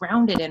feel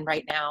grounded in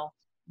right now?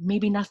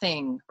 Maybe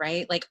nothing,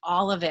 right? Like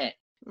all of it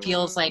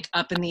feels like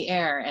up in the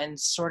air and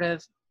sort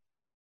of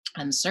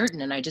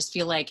uncertain. And I just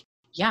feel like,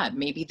 yeah,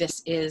 maybe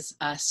this is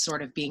us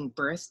sort of being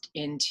birthed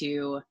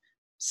into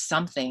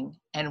something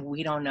and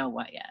we don't know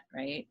what yet,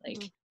 right?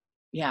 Like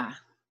Yeah.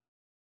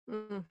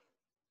 Mm.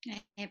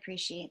 I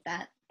appreciate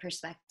that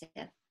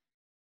perspective.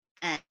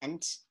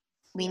 And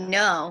we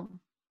know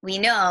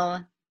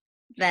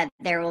that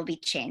there will be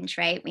change,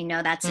 right? We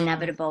know that's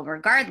inevitable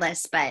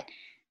regardless, but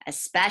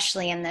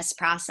especially in this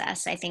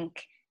process, I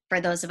think for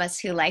those of us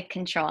who like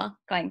control,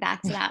 going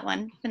back to that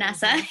one,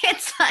 Vanessa,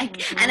 it's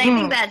like, and I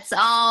think that's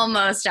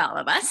almost all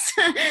of us.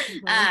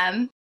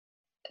 I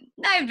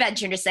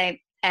venture to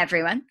say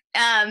everyone.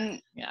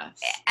 Yes.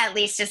 At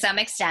least to some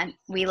extent,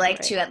 we like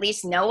to at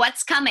least know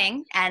what's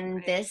coming.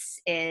 And this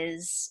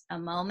is a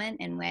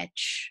moment in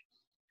which,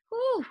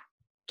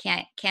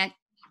 can't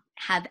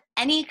have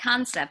any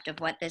concept of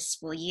what this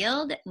will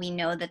yield. We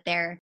know that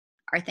there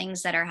are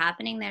things that are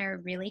happening that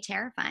are really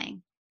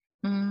terrifying.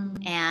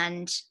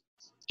 And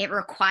it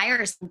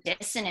requires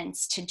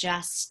dissonance to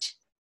just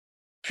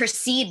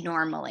proceed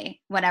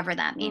normally, whatever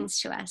that means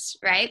to us,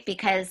 right?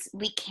 Because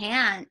we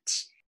can't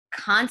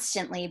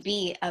constantly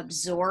be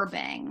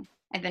absorbing.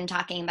 I've been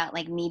talking about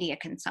like media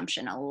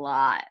consumption a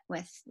lot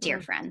with dear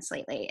friends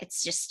lately.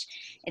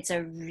 It's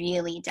a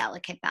really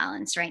delicate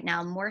balance right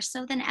now, more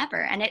so than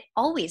ever. And it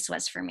always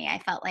was for me. I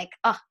felt like,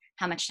 oh,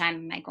 how much time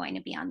am I going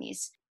to be on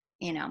these,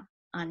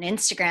 on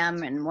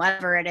Instagram and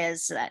whatever it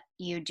is that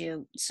you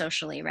do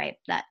socially, right?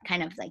 That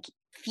kind of like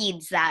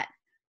feeds that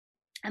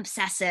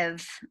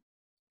obsessive,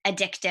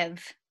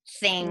 addictive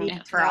thing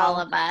for all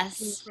of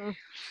us.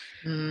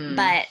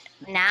 But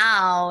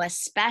now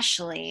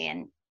especially,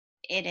 and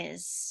it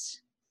is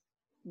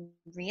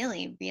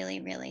really, really,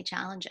 really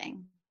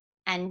challenging.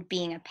 And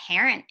being a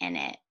parent in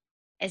it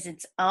is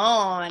its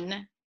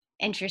own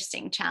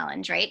interesting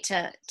challenge, right?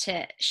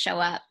 To show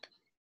up.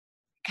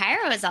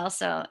 Cairo is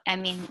also,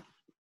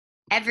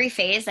 every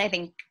phase, I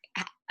think,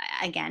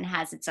 again,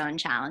 has its own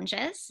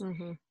challenges.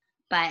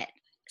 But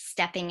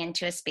stepping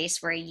into a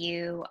space where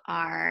you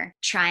are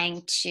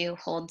trying to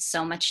hold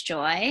so much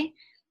joy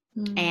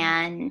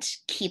and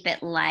keep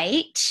it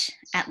light,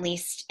 at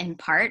least in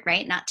part,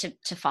 right? Not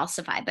to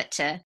falsify, but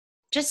to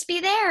just be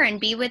there and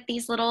be with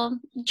these little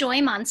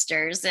joy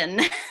monsters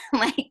and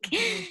like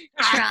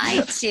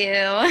try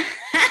to.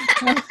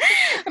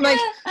 I'm like,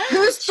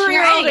 whose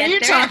 3-year-old are you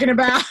talking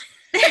about?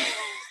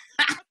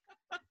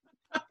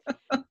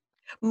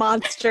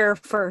 Monster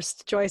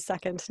first, joy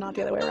second, not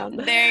the other way around.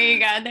 There you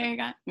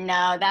go.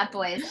 No, that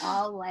boy is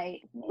all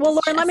light. Well,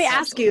 Lauren, let me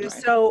ask you.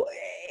 So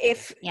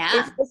if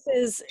this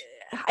is,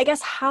 I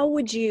guess, how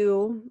would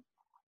you,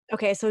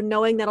 okay, so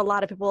knowing that a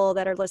lot of people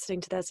that are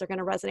listening to this are going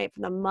to resonate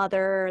from the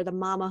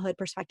mamahood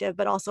perspective,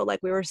 but also like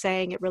we were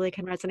saying, it really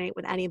can resonate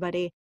with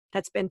anybody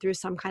that's been through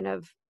some kind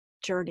of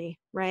journey,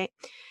 right?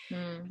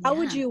 How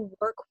would you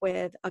work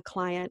with a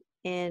client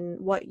in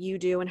what you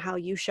do and how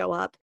you show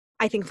up?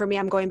 I think for me,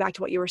 I'm going back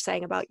to what you were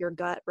saying about your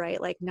gut, right?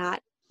 Like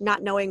not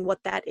knowing what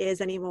that is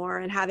anymore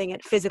and having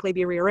it physically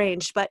be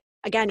rearranged. But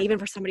again, even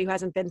for somebody who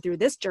hasn't been through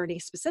this journey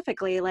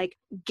specifically, like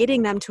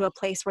getting them to a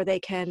place where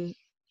they can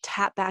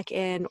tap back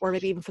in, or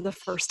maybe even for the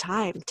first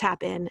time,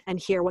 tap in and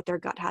hear what their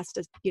gut has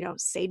to,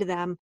 say to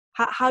them.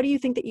 How do you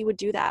think that you would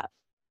do that?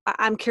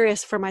 I'm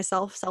curious for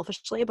myself,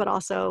 selfishly, but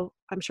also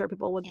I'm sure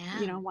people would,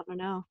 want to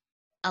know.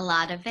 A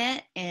lot of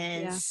it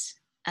is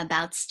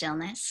about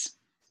stillness.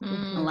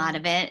 A lot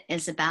of it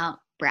is about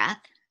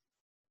breath.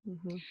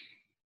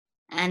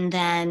 And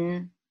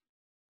then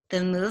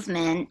the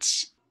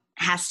movement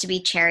has to be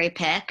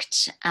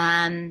cherry-picked,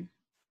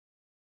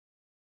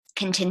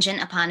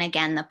 contingent upon,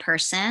 again, the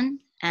person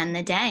and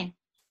the day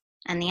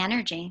and the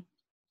energy.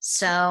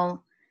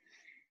 So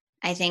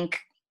I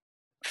think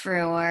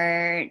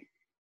for,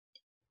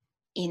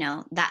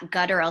 that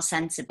guttural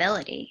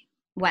sensibility,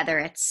 whether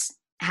it's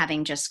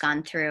having just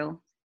gone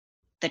through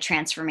the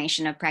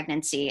transformation of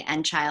pregnancy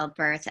and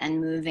childbirth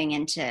and moving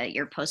into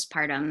your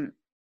postpartum,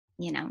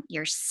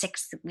 your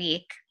 6th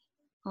week,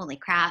 holy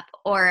crap,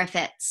 or if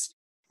it's,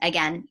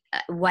 again,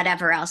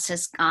 whatever else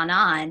has gone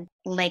on,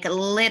 like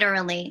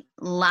literally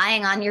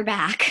lying on your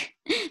back,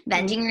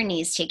 bending your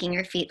knees, taking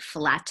your feet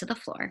flat to the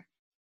floor,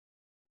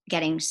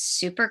 getting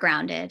super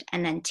grounded,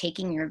 and then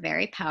taking your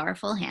very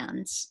powerful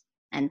hands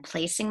and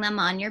placing them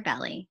on your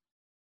belly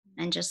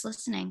and just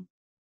listening.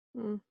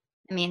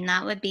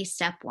 That would be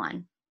step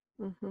one.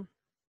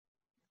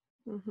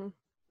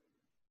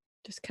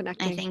 Just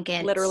connecting. I think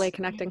it's literally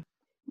connecting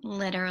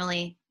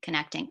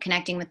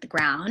with the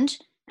ground,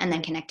 and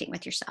then connecting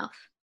with yourself.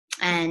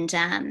 And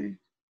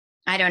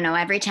I don't know,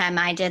 every time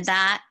I did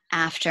that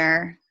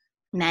after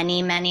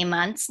many, many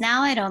months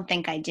now, I don't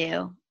think I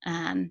do.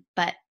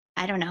 But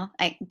I don't know.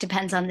 It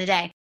depends on the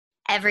day.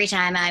 Every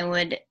time I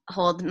would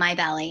hold my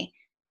belly,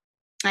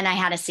 and I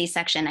had a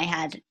C-section, I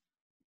had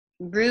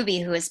Ruby,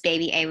 who was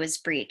baby A, was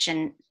breech.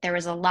 And there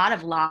was a lot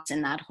of loss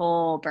in that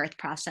whole birth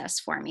process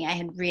for me. I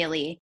had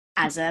really,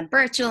 as a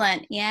birth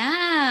doula,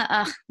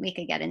 we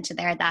could get into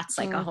there. That's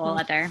like a whole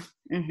other.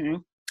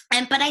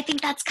 But I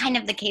think that's kind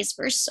of the case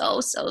for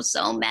so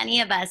many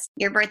of us.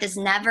 Your birth is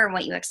never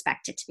what you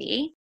expect it to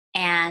be.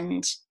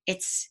 And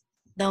it's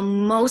the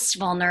most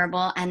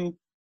vulnerable and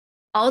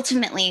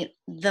ultimately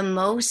the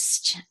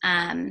most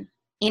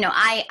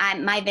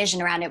my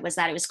vision around it was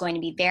that it was going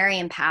to be very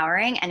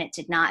empowering, and it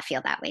did not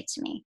feel that way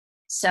to me.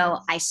 So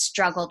I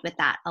struggled with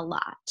that a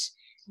lot.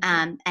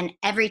 And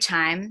every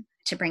time,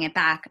 to bring it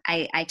back,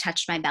 I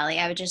touched my belly,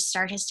 I would just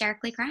start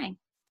hysterically crying.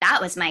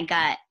 That was my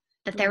gut,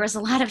 that there was a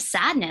lot of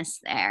sadness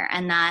there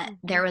and that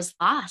there was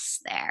loss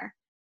there.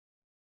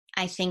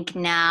 I think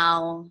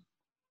now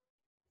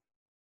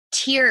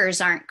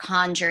tears aren't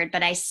conjured,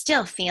 but I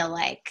still feel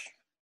like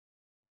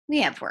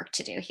we have work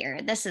to do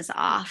here. This is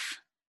off.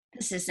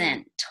 This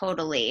isn't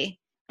totally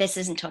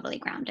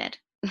grounded.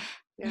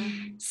 Yeah.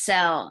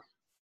 So,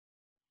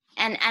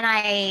 and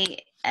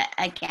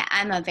again,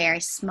 I'm a very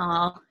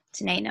small,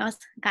 Danae knows,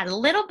 got a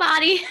little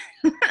body.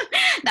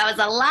 That was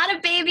a lot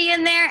of baby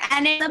in there.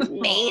 And it's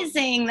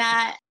amazing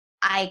that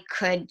I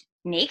could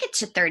make it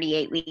to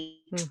 38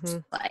 weeks.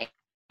 Like,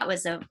 that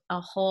was a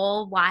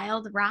whole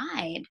wild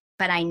ride.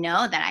 But I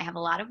know that I have a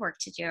lot of work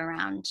to do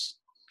around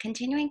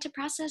continuing to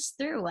process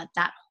through what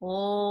that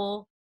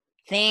whole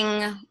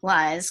thing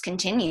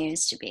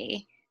continues to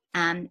be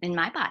in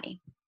my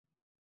body.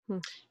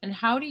 And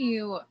how do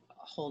you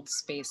hold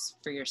space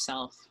for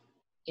yourself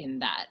in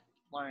that,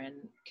 Lauren?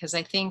 Because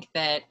I think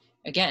that,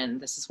 again,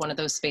 this is one of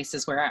those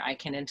spaces where I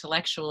can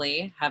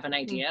intellectually have an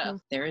idea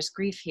of there is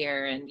grief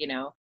here, and,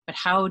 but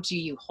how do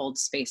you hold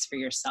space for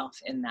yourself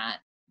in that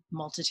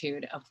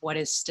multitude of what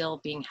is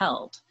still being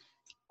held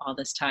all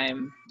this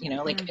time,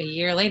 like a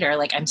year later?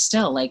 Like, I'm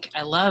still like,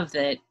 I love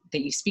that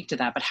you speak to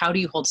that, but how do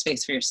you hold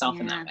space for yourself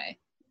in that way?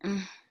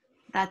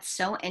 That's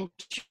so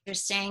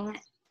interesting.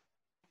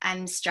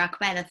 I'm struck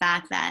by the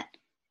fact that,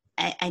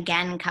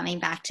 again, coming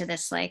back to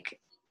this, like,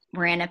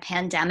 we're in a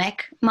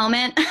pandemic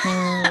moment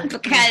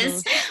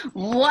because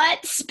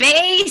what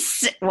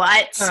space?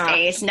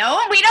 No,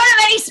 we don't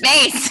have any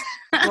space.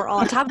 We're all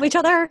on top of each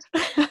other.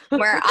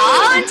 We're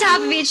all on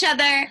top of each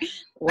other.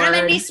 We don't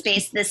have any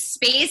space. The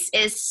space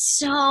is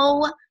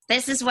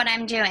this is what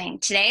I'm doing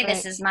today. Right.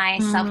 This is my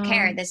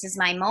self-care. This is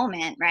my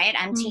moment, right?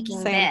 I'm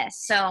taking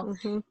this. So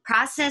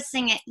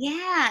processing it.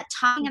 Yeah.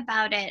 Talking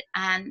about it.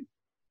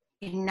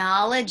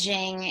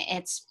 Acknowledging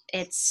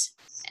its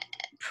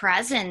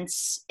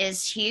presence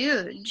is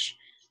huge.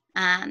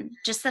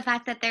 Just the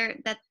fact that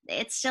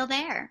it's still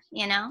there,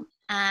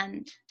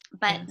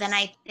 but then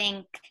I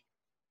think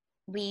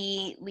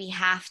we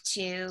have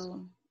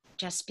to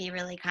just be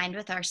really kind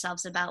with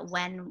ourselves about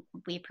when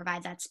we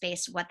provide that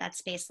space, what that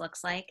space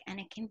looks like. And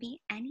it can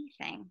be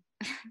anything.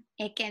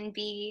 It can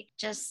be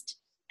just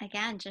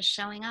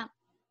showing up.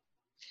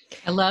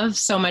 I love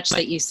so much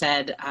that you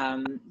said,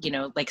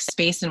 like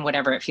space and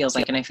whatever it feels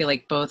like. And I feel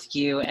like both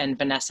you and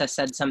Vanessa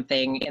said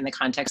something in the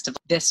context of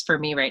this for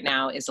me right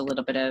now is a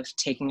little bit of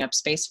taking up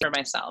space for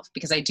myself,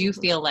 because I do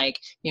feel like,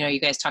 you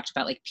guys talked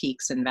about like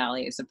peaks and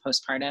valleys of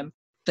postpartum.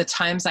 The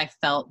times I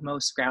felt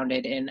most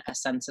grounded in a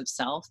sense of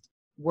self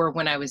were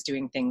when I was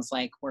doing things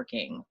like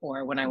working,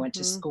 or when I went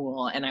to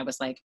school and I was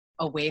like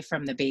away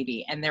from the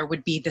baby. And there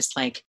would be this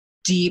like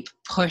deep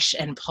push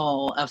and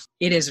pull of,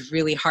 it is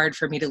really hard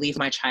for me to leave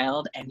my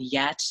child. And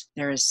yet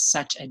there is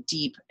such a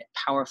deep,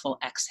 powerful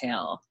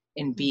exhale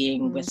in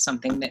being with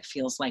something that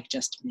feels like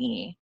just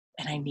me.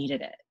 And I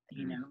needed it,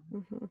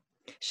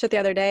 Shit, the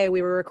other day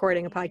we were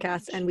recording a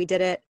podcast and we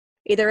did it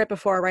either right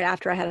before or right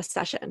after I had a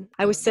session.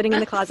 I was sitting in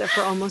the closet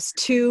for almost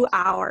 2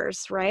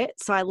 hours, right?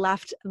 So I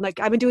left, like,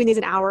 I've been doing these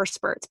in hour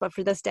spurts, but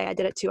for this day I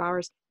did it 2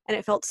 hours and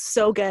it felt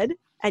so good.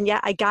 And yet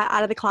I got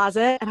out of the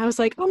closet and I was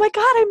like, oh my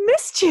God, I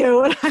missed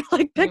you. And I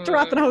like picked her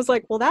up and I was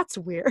like, well, that's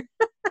weird.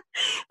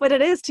 But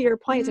it is, to your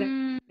point.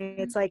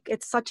 It's like,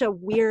 it's such a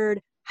weird,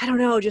 I don't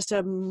know, just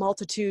a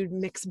multitude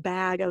mixed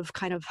bag of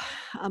kind of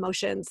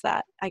emotions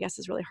that I guess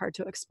is really hard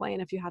to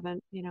explain if you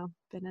haven't,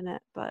 been in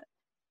it, but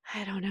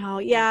I don't know.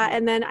 Yeah.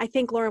 And then I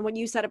think, Lauren, what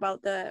you said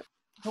about the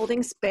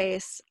holding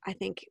space, I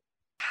think,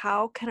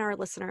 how can our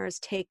listeners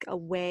take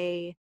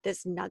away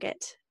this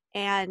nugget?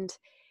 And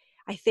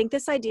I think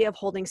this idea of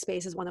holding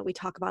space is one that we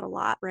talk about a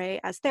lot, right?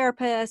 As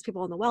therapists,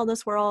 people in the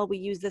wellness world, we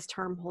use this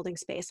term holding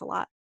space a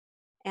lot.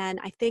 And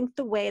I think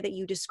the way that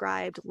you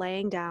described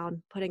laying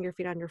down, putting your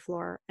feet on your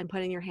floor and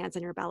putting your hands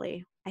on your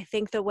belly, I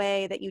think the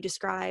way that you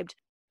described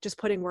just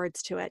putting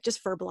words to it,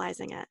 just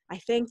verbalizing it. I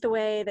think the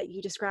way that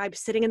you described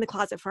sitting in the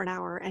closet for an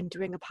hour and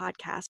doing a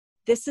podcast,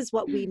 this is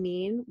what we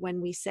mean when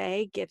we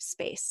say give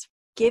space,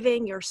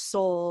 giving your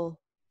soul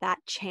that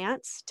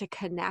chance to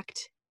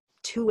connect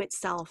to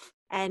itself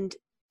and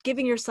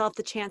giving yourself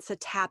the chance to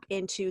tap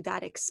into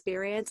that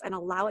experience and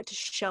allow it to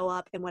show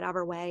up in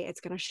whatever way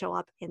it's going to show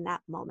up in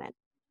that moment.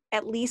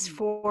 At least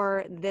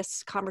for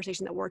this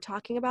conversation that we're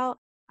talking about,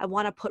 I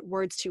want to put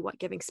words to what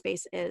giving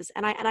space is.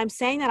 And I'm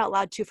saying that out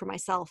loud too for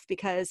myself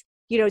because,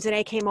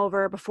 Danae came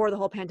over before the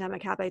whole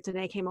pandemic happened.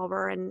 Danae came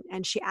over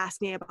and she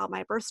asked me about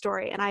my birth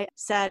story. And I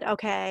said,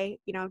 okay,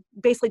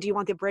 basically, do you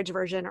want the abridged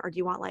version or do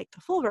you want like the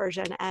full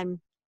version? And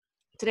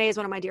Danae is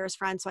one of my dearest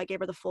friends. So I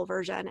gave her the full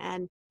version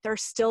and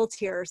there's still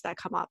tears that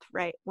come up,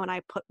 right, when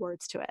I put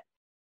words to it.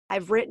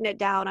 I've written it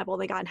down. I've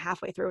only gotten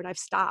halfway through and I've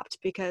stopped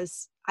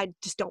because I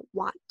just don't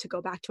want to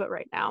go back to it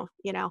right now,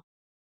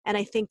 And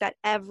I think that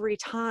every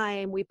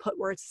time we put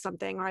words to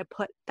something, or I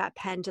put that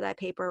pen to that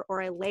paper,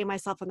 or I lay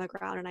myself on the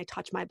ground and I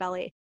touch my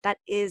belly, that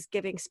is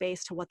giving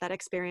space to what that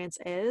experience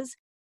is.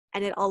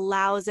 And it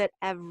allows it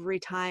every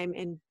time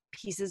in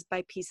pieces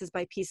by pieces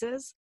by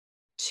pieces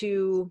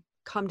to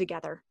come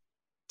together,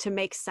 to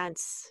make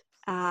sense.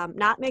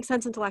 Not make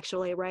sense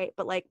intellectually, right?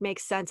 But like make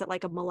sense at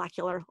like a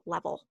molecular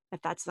level,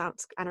 if that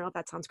sounds, I don't know if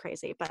that sounds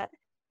crazy, but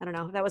I don't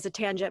know, that was a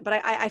tangent.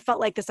 But I felt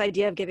like this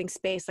idea of giving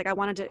space, like I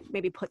wanted to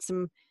maybe put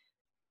some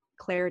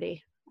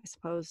clarity, I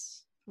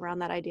suppose, around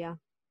that idea.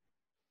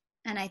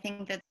 And I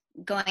think that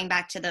going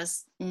back to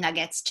those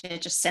nuggets to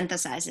just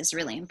synthesize is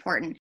really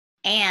important.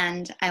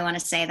 And I want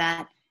to say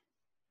that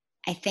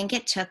I think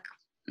it took,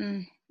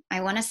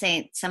 I want to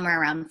say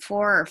somewhere around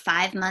 4 or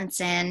 5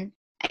 months in,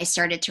 I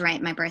started to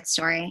write my birth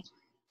story.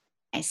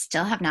 I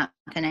still have not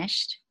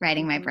finished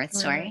writing my birth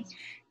story.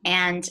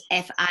 And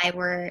I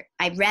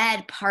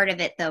read part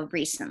of it though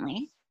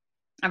recently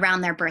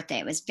around their birthday.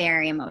 It was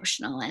very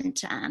emotional.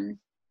 And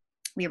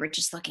we were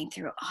just looking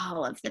through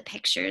all of the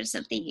pictures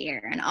of the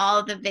year and all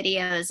of the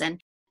videos. And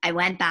I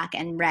went back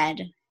and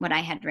read what I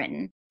had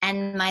written.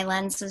 And my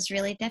lens was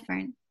really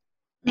different.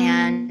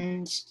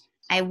 And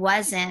I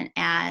wasn't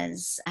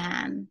as,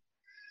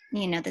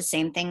 the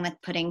same thing with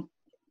putting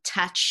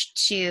touch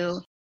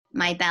to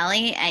my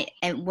belly.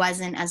 It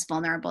wasn't as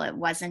vulnerable. It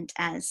wasn't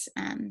as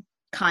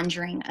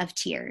conjuring of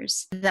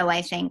tears. Though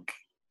I think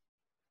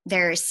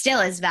there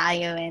still is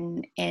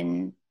value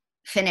in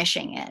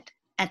finishing it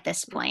at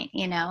this point,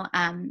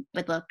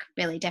 would look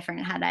really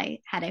different had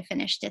I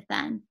finished it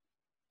then.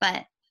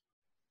 But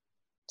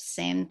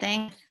same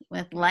thing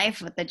with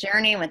life, with the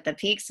journey, with the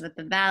peaks, with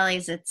the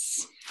valleys.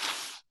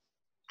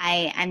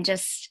 I'm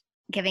just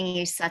giving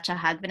you such a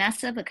hug,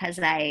 Vanessa, because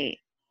I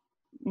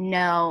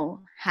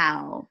know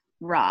how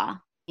raw,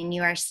 and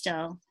you are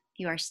still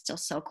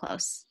so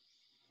close.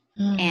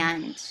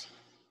 And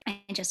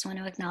I just want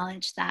to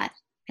acknowledge that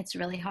it's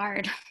really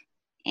hard.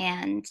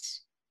 And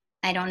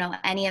I don't know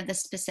any of the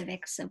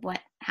specifics of what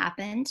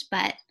happened,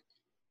 but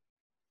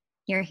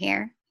you're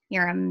here.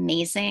 You're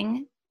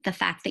amazing. The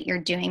fact that you're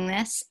doing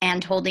this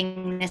and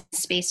holding this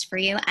space for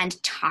you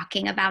and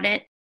talking about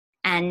it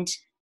and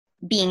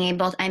being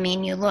able to,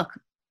 you look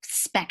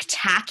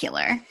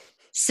spectacular.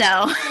 So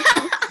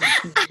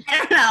I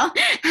don't know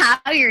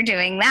how you're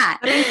doing that.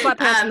 I mean,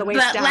 sweatpants from the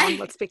waist down,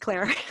 let's be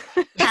clear.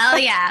 Hell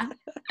yeah.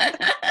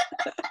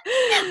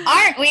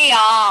 Aren't we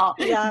all?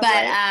 Yeah, but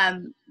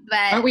right.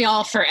 But aren't we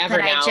all forever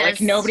now? Like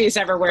nobody's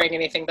ever wearing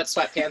anything but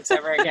sweatpants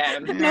ever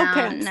again. No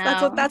pants.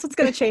 No. That's what's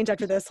going to change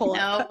after this whole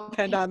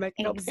pandemic.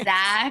 No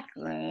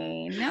exactly.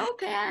 Pants. No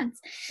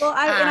pants. Well,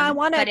 I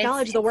want to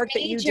acknowledge the work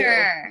that you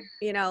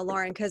do,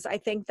 Lauren, because I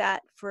think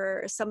that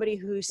for somebody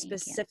who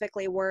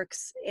specifically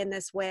works in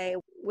this way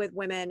with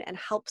women and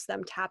helps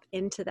them tap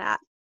into that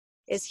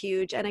is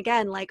huge. And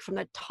again, like from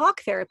the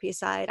talk therapy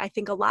side, I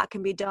think a lot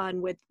can be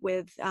done with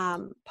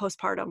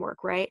postpartum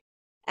work, right?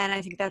 And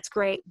I think that's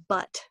great,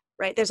 but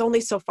right, there's only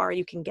so far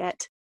you can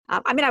get.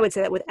 I would say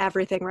that with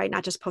everything, right?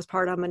 Not just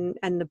postpartum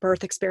and the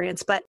birth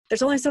experience, but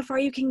there's only so far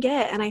you can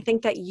get. And I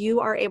think that you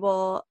are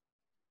able,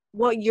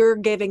 what you're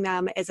giving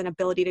them is an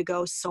ability to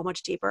go so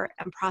much deeper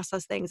and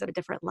process things at a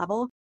different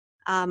level.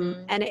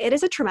 And it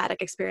is a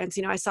traumatic experience.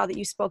 I saw that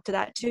you spoke to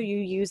that too. You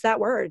use that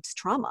word,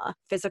 trauma,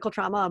 physical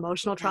trauma,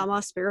 emotional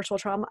trauma, spiritual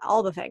trauma,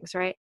 all the things,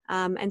 right?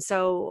 And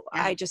so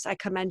I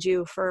commend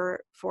you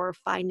for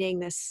finding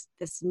this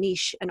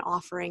niche and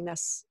offering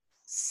this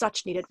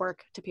such needed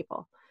work to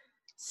people.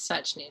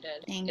 Such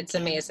needed. It's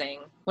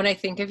amazing. When I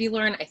think of you,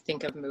 Lauren, I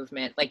think of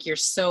movement. Like you're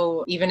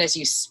so, even as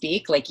you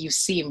speak, like you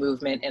see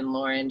movement in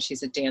Lauren.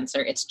 She's a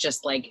dancer. It's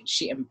just like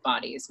she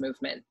embodies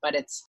movement, but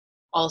it's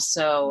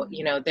also,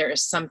 there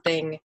is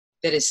something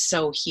that is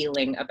so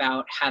healing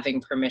about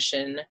having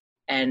permission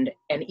and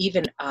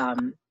even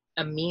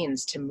a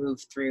means to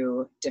move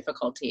through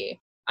difficulty.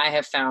 I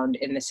have found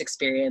in this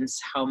experience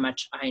how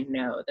much I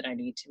know that I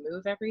need to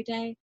move every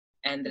day.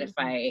 And that if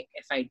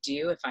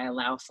I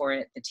allow for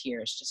it, the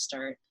tears just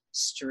start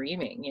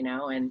streaming,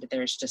 and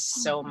there's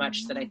just so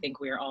much that I think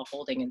we are all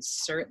holding. And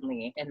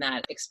certainly in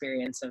that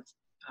experience of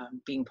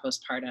being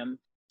postpartum,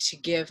 to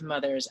give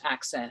mothers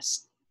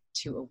access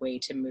to a way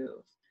to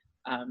move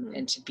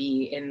and to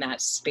be in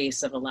that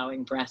space of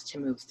allowing breath to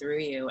move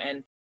through you.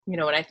 And,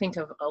 when I think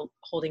of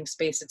holding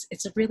space,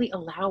 it's really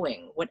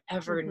allowing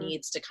whatever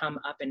needs to come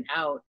up and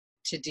out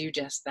to do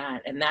just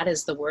that. And that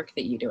is the work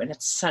that you do. And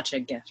it's such a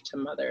gift to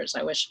mothers.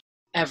 I wish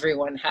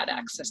everyone had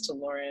access to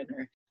Lauren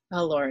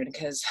Lauren,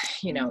 because,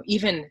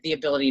 even the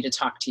ability to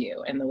talk to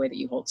you and the way that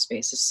you hold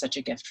space is such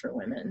a gift for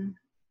women.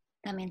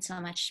 That means so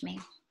much to me.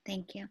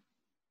 Thank you.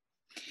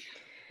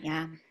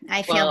 Yeah,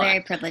 I feel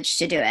very privileged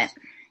to do it.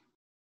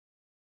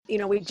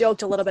 We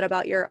joked a little bit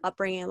about your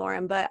upbringing,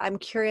 Lauren, but I'm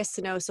curious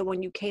to know, so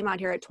when you came out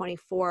here at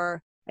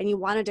 24 and you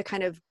wanted to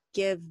kind of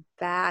give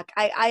back,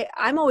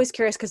 I'm always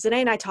curious because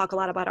Danae and I talk a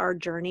lot about our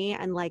journey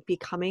and like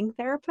becoming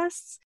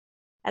therapists.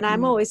 And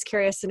I'm always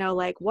curious to know,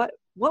 like, what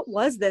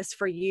was this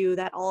for you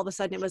that all of a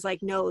sudden it was like,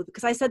 no,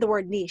 because I said the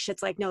word niche.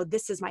 It's like, no,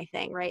 this is my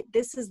thing, right?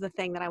 This is the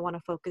thing that I want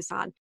to focus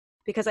on.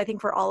 Because I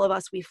think for all of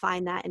us, we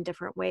find that in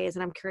different ways.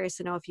 And I'm curious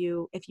to know if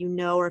you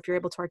know, or if you're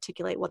able to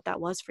articulate what that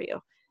was for you.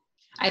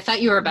 I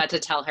thought you were about to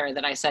tell her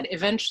that I said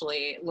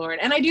eventually, Lauren,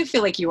 and I do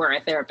feel like you are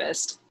a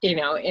therapist, in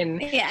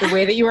the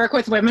way that you work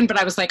with women, but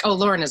I was like, oh,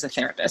 Lauren is a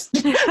therapist.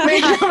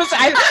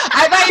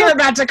 I thought you were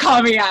about to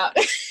call me out.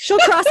 She'll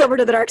cross over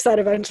to the dark side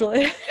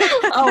eventually.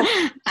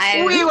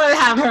 We will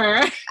have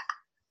her.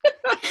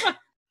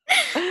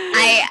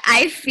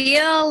 I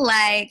feel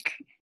like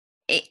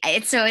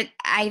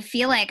I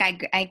feel like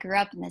I grew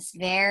up in this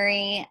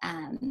very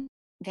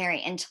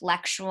very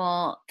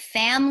intellectual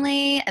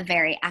family, a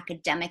very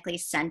academically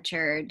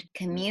centered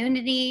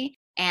community,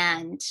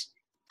 and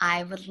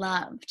I would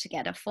love to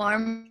get a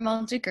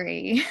formal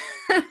degree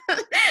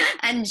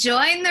and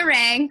join the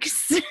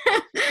ranks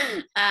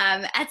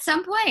at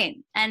some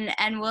point.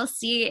 And we'll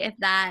see if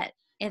that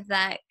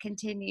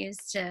continues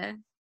to,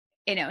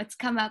 it's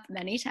come up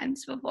many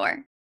times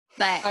before.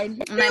 But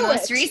my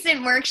most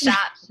recent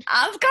workshop,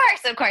 of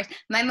course,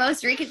 my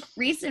most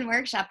recent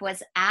workshop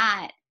was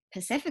at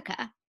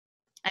Pacifica.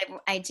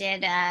 I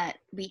did a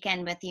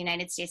weekend with the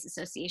United States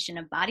Association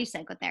of Body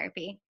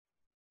Psychotherapy,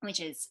 which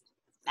is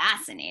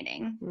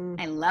fascinating.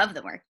 I love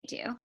the work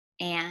they do.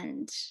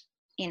 And,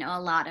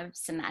 a lot of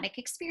somatic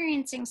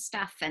experiencing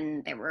stuff.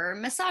 And there were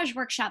massage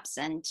workshops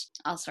and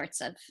all sorts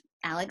of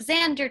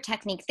Alexander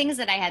technique, things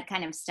that I had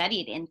kind of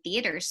studied in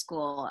theater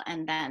school.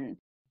 And then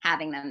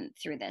having them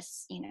through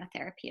this,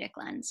 therapeutic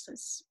lens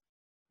was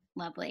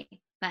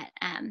lovely. But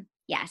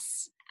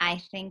yes,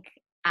 I think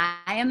I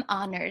am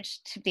honored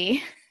to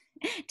be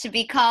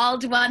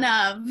called one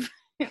of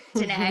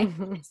today.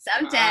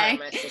 Someday.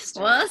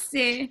 We'll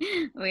see.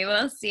 We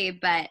will see.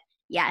 But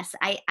yes,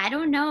 I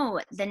don't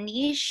know. The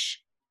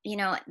niche,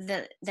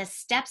 the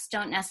steps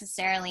don't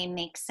necessarily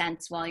make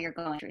sense while you're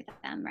going through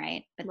them,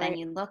 right? But then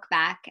you look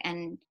back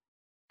and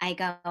I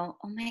go, oh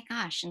my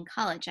gosh, in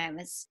college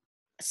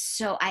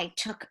I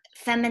took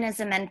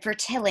feminism and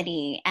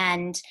fertility,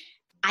 and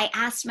I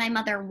asked my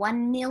mother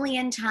 1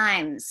 million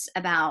times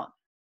about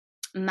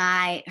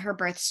her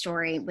birth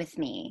story with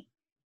me,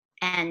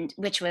 and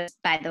which was,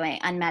 by the way,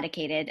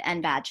 unmedicated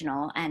and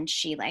vaginal, and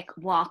she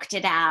walked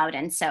it out.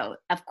 And so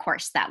of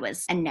course that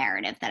was a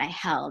narrative that I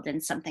held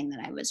and something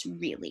that I was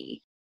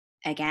really,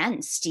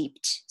 again,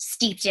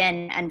 steeped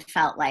in and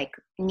felt like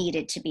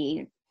needed to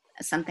be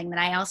something that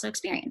I also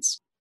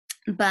experienced.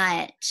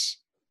 But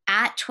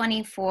at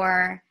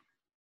 24,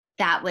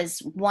 that was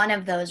one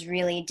of those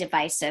really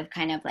divisive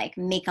kind of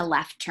make a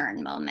left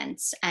turn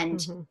moments.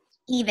 And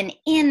even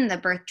in the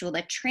birth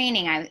doula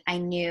training, I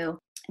knew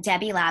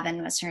Debbie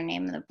Lavin was her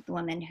name, the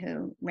woman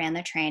who ran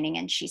the training.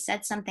 And she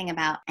said something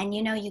about, and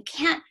you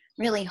can't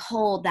really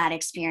hold that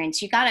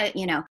experience. You got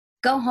to,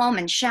 go home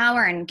and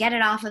shower and get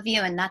it off of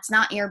you. And that's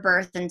not your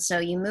birth. And so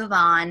you move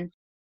on.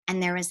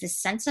 And there was this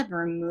sense of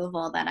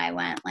removal that I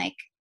went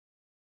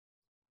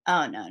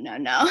oh,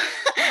 no.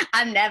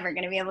 I'm never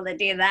going to be able to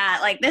do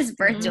that. This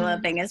birth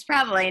doula thing is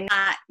probably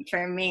not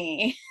for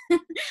me.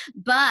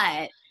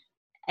 But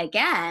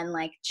again,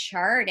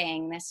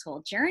 charting this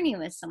whole journey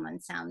with someone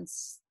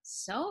sounds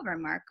so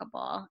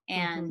remarkable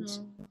and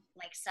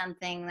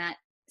something that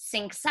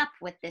syncs up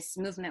with this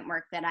movement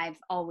work that I've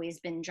always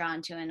been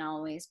drawn to and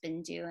always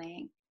been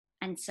doing.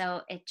 And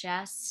so it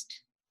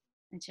just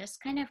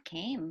kind of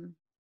came.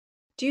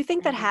 Do you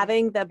think that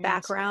having the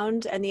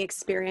background and the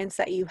experience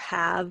that you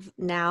have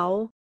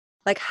now,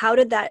 how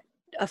did that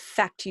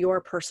affect your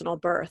personal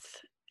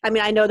birth? I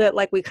mean, I know that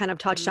we kind of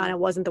touched on it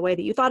wasn't the way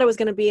that you thought it was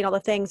going to be and all the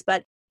things,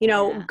 but,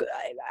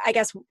 I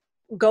guess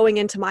going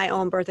into my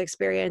own birth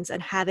experience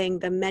and having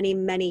the many,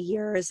 many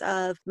years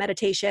of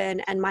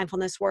meditation and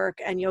mindfulness work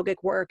and yogic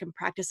work and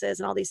practices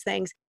and all these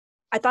things,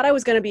 I thought I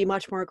was going to be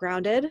much more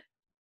grounded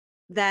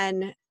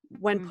than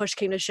when push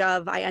came to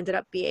shove. I ended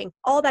up being.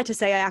 All that to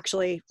say,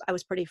 I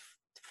was pretty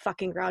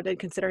fucking grounded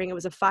considering it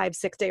was a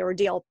 5-6 day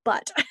ordeal,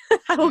 but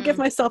I will give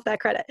myself that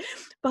credit.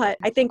 But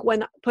I think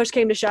when push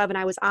came to shove and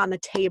I was on the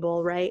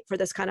table, right, for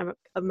this kind of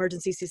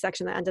emergency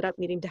C-section that ended up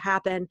needing to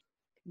happen,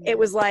 it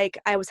was I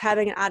was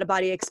having an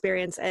out-of-body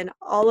experience, and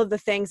all of the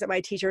things that my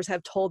teachers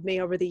have told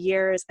me over the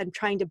years and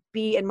trying to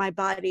be in my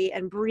body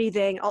and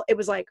breathing, it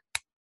was I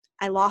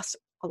lost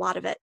a lot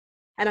of it.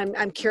 And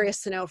I'm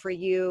curious to know for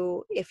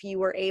you if you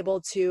were able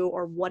to,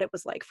 or what it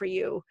was like for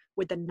you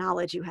with the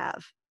knowledge you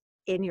have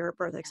in your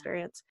birth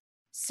experience.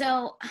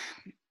 So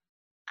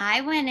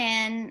I went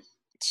in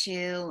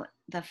to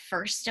the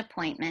first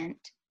appointment,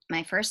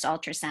 my first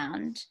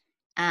ultrasound,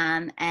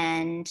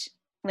 and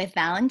with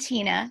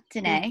Valentina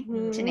today,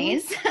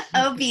 Janae's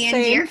OB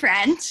and dear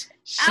friend.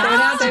 Shout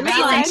out to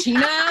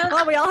Valentina.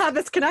 Well, we all have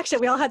this connection.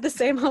 We all had the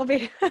same OB.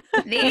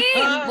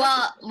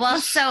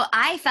 Well, so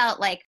I felt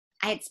like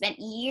I had spent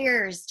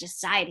years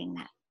deciding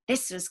that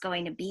this was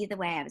going to be the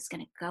way I was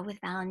going to go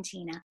with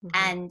Valentina.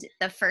 And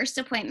the first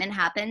appointment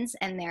happens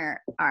and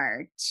there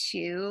are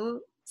 2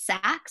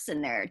 sacs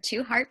and there are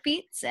 2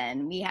 heartbeats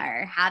and we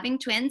are having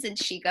twins.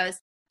 And she goes,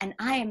 and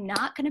I am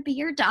not going to be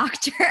your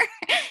doctor.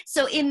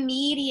 So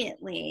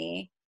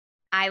immediately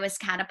I was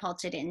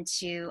catapulted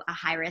into a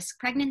high-risk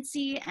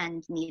pregnancy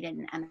and needed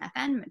an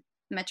MFN,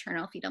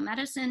 maternal fetal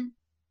medicine.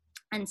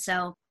 And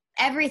so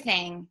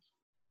everything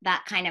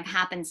that kind of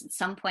happens at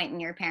some point in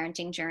your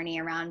parenting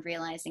journey around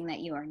realizing that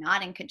you are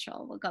not in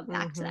control. We'll go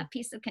back to that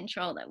piece of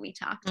control that we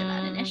talked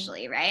about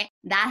initially, right?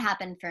 That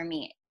happened for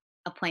me,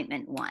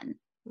 appointment 1.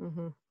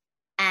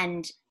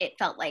 And it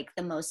felt like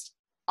the most,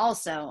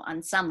 also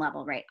on some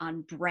level, right,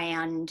 on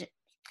brand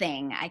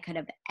thing I could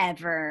have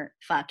ever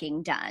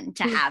fucking done,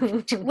 to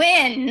have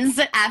twins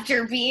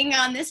after being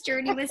on this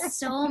journey with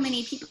so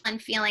many people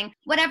and feeling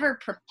whatever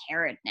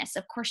preparedness.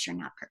 Of course you're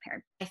not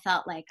prepared. I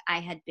felt like I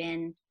had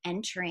been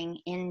entering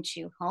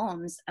into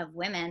homes of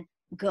women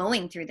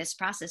going through this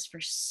process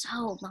for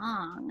so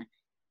long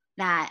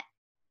that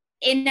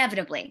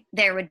inevitably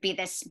there would be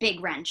this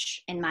big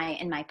wrench in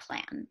my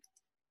plan.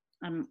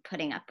 I'm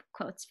putting up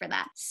quotes for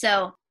that.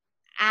 So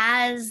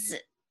as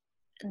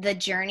the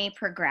journey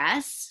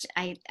progressed,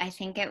 I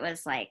think it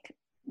was like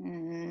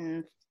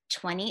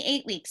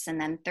 28 weeks and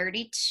then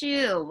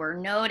 32, we're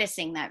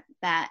noticing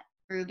that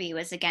Ruby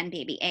was again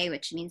baby A,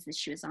 which means that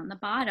she was on the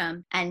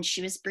bottom and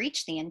she was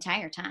breached the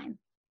entire time.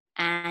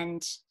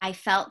 And I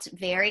felt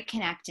very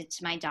connected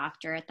to my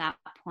doctor at that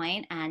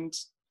point, and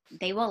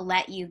they will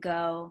let you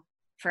go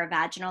for a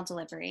vaginal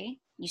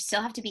delivery. You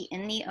still have to be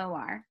in the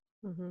OR,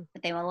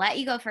 but they will let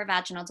you go for a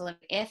vaginal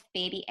delivery if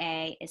baby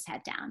A is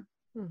head down.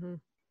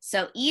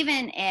 So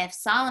even if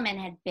Solomon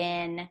had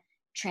been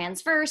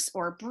transverse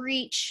or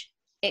breech,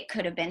 it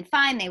could have been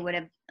fine. They would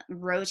have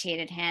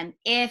rotated him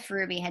if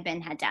Ruby had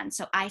been head down.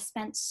 So I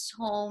spent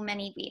so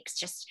many weeks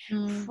just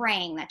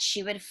praying that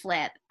she would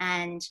flip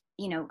and,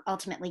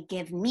 ultimately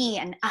give me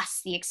and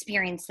us the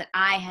experience that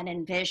I had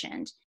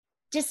envisioned,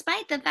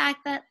 despite the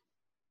fact that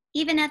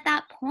even at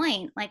that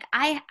point, like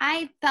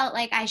I felt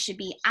like I should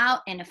be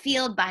out in a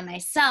field by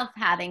myself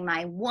having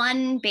my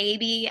one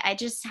baby. I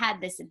just had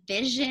this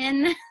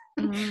vision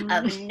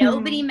of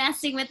nobody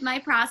messing with my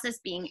process,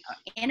 being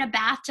in a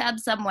bathtub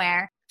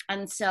somewhere.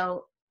 And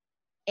so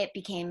it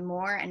became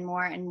more and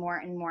more and more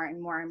and more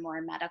and more and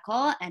more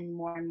medical and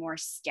more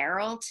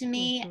sterile to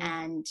me.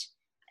 And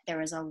there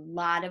was a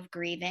lot of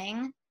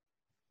grieving,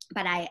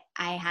 but I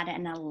had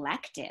an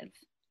elective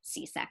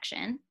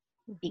C-section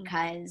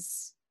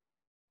because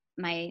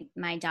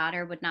my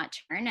daughter would not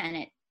turn.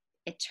 And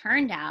it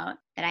turned out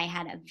that I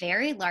had a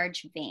very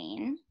large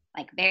vein,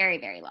 like very,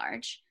 very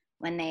large,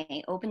 when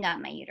they opened up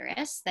my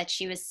uterus that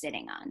she was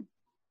sitting on.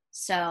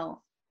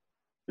 So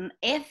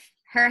if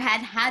her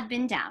head had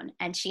been down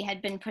and she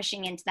had been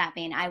pushing into that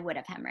vein, I would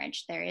have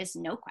hemorrhaged. There is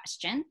no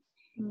question.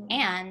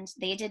 And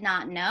they did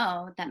not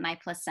know that my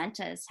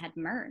placentas had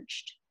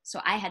merged.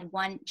 So I had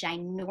one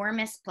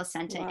ginormous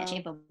placenta in the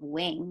shape of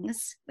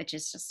wings, which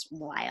is just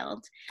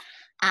wild,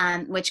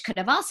 which could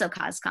have also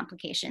caused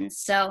complications.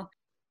 So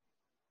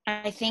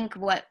I think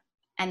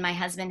and my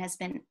husband has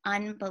been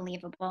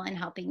unbelievable in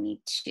helping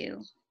me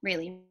to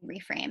really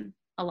reframe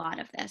a lot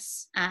of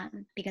this,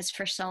 because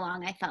for so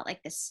long I felt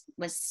like this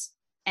was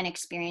an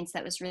experience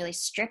that was really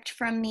stripped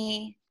from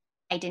me.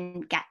 I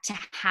didn't get to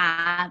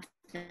have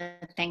the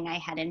thing I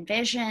had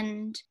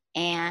envisioned,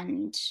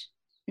 and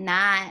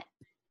that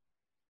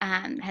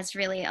has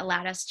really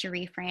allowed us to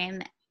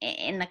reframe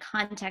in the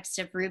context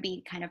of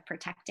Ruby kind of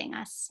protecting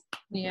us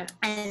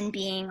and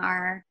being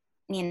our,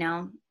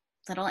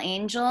 little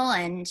angel,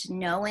 and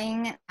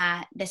knowing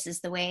that this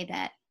is the way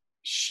that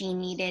she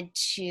needed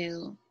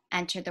to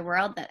enter the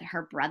world, that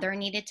her brother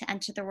needed to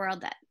enter the world,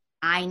 that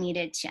I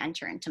needed to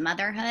enter into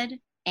motherhood.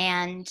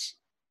 And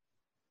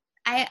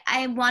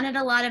I wanted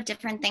a lot of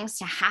different things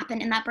to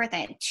happen in that birth. I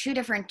had 2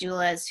 different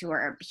doulas who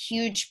were a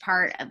huge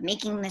part of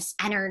making this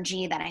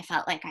energy that I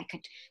felt like I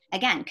could,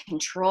 again,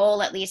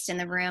 control, at least in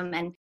the room.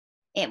 And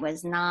it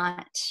was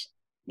not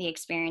the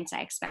experience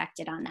I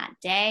expected on that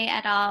day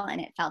at all.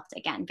 And it felt,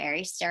 again,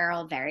 very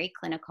sterile, very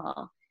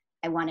clinical.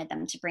 I wanted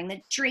them to bring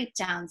the drape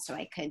down so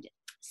I could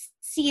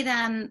see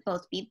them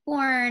both be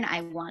born.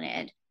 I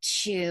wanted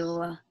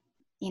to,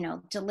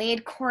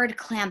 delayed cord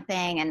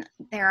clamping. And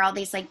there are all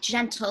these like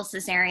gentle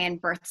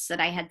cesarean births that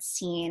I had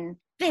seen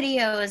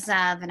videos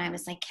of. And I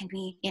was like, can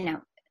we,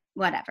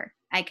 whatever.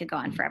 I could go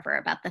on forever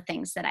about the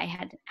things that I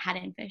had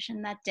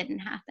envisioned that didn't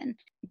happen.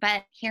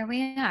 But here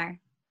we are.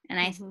 And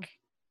I think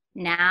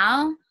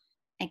now,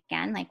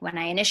 again, like when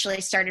I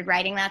initially started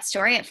writing that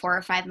story at 4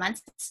 or 5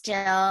 months,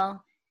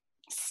 still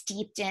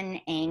steeped in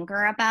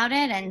anger about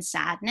it and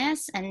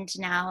sadness. And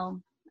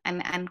now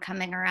I'm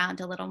coming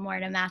around a little more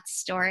to Matt's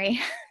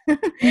story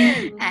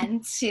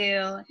and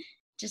to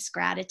just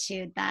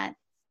gratitude that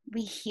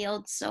we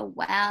healed so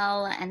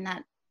well and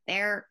that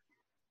they're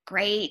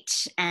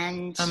great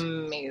and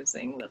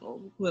amazing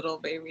little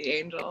baby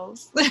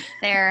angels.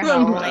 They're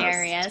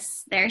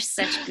hilarious. They're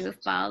such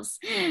goofballs,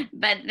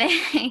 but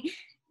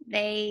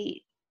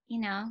they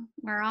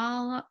we're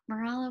all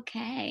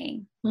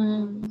okay.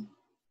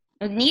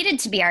 It needed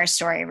to be our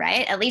story,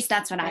 right? At least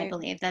that's what I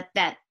believe,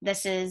 that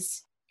this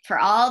is for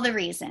all the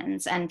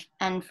reasons. And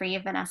for you,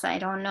 Vanessa, I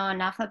don't know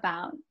enough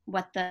about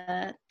what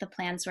the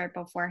plans were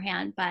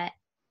beforehand, but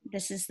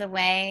this is the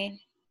way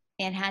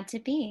it had to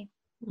be.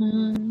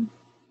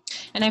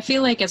 And I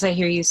feel like as I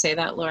hear you say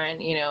that,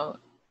 Lauren,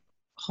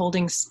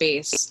 holding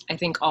space, I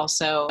think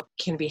also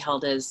can be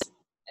held as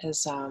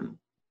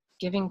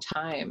giving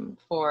time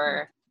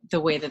for the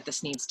way that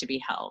this needs to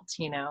be held,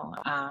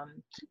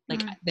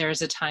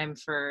 there's a time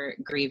for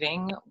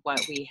grieving what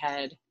we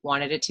had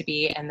wanted it to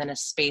be, and then a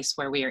space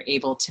where we are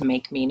able to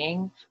make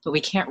meaning, but we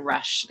can't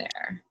rush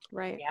there.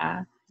 Right.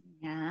 Yeah.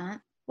 Yeah.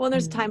 Well,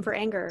 there's time for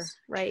anger,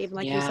 right? Even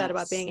like you said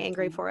about being Yes.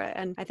 angry for it.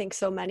 And I think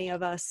so many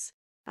of us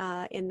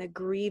in the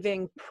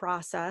grieving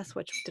process,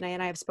 which Danae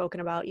and I have spoken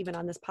about even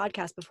on this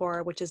podcast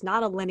before, which is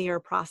not a linear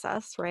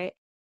process, right?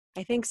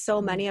 I think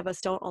so many of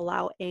us don't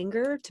allow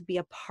anger to be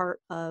a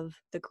part of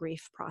the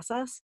grief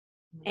process.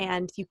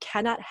 And you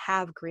cannot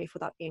have grief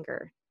without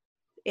anger.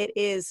 It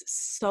is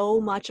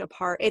so much a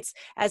part. It's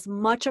as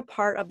much a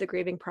part of the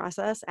grieving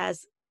process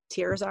as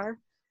tears are,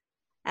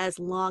 as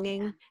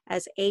longing,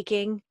 as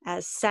aching,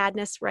 as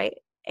sadness, right?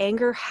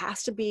 Anger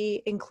has to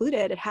be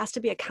included. It has to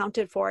be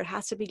accounted for. It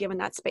has to be given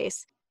that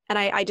space. And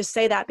I just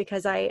say that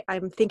because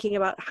I'm thinking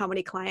about how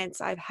many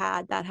clients I've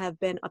had that have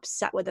been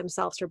upset with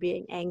themselves for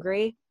being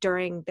angry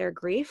during their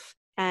grief.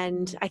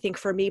 And I think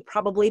for me,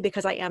 probably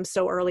because I am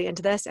so early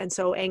into this, and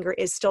so anger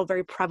is still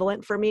very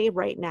prevalent for me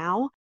right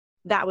now,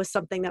 that was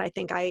something that I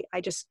think I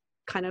just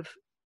kind of,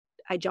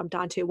 I jumped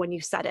onto when you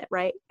said it,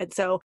 right? And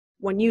so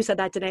when you said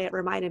that today, it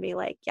reminded me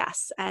like,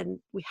 yes, and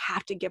we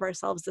have to give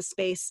ourselves the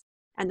space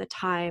and the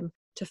time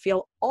to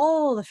feel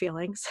all the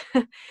feelings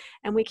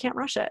and we can't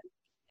rush it.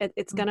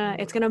 It's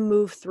gonna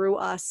move through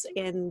us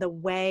in the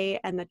way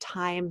and the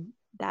time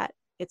that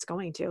it's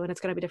going to, and it's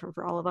going to be different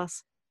for all of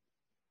us.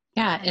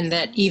 Yeah, and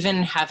that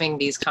even having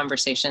these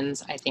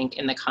conversations, I think,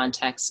 in the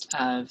context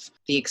of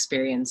the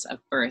experience of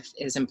birth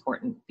is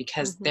important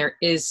because there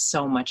is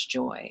so much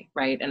joy,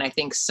 right? And I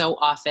think so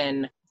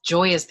often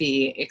joy is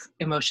the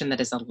emotion that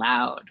is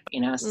allowed,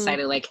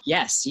 society, like,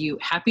 yes,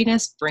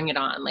 happiness, bring it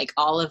on. Like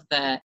all of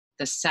the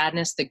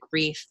sadness, the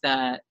grief,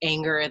 the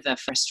anger, the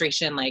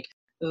frustration, like,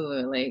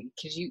 ooh, like,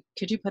 could you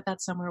put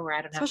that somewhere where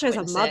I don't have to witness it?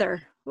 Especially as a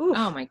mother. Oof.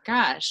 Oh my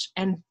gosh.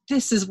 And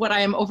this is what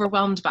I am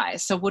overwhelmed by.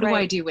 So what do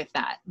I do with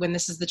that when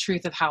this is the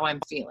truth of how I'm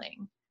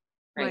feeling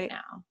right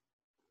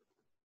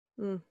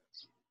now?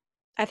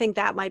 I think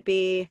that might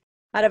be,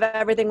 out of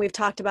everything we've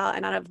talked about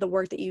and out of the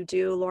work that you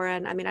do,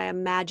 Lauren, I mean, I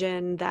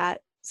imagine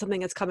that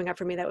something that's coming up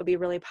for me that would be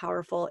really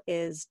powerful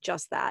is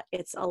just that.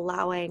 It's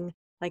allowing,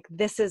 like,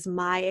 this is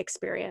my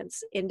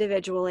experience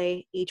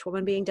individually, each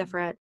woman being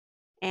different,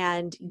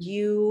 and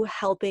you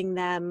helping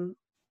them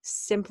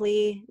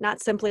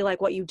not simply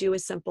like what you do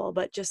is simple,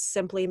 but just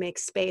simply make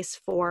space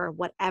for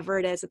whatever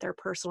it is that their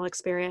personal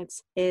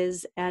experience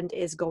is and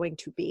is going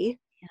to be,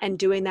 and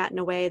doing that in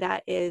a way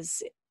that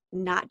is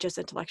not just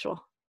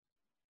intellectual.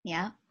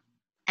 Yeah.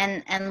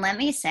 And let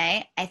me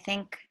say, I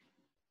think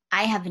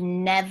I have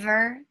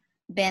never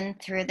been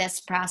through this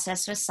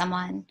process with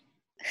someone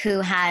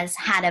who has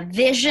had a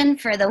vision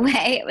for the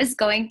way it was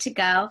going to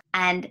go,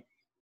 and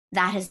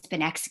that has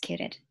been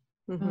executed.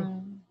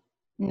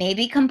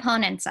 Maybe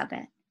components of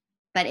it,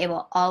 but it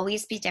will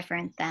always be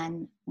different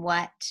than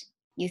what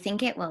you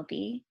think it will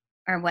be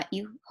or what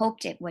you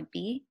hoped it would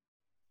be.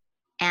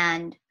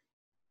 And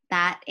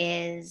that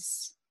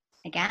is,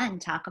 again,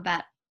 talk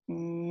about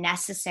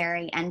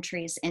necessary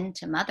entries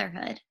into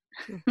motherhood.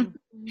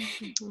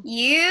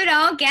 You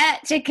don't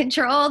get to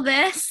control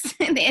this.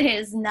 It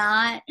is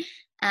not,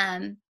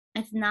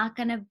 it's not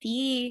going to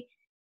be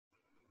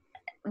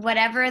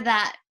whatever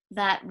that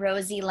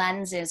rosy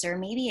lens is, or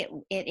maybe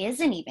it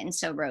isn't even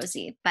so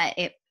rosy, but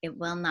it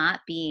will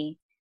not be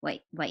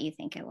what you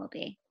think it will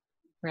be.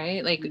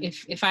 Right? Like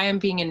if I am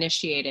being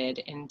initiated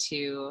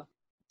into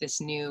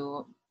this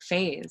new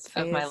phase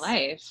of my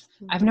life,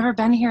 I've never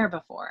been here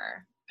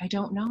before. I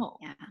don't know.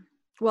 Yeah.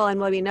 Well, and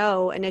when we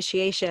know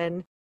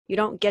initiation, you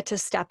don't get to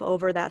step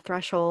over that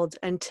threshold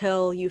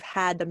until you've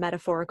had the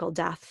metaphorical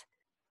death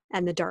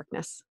and the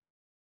darkness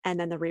and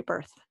then the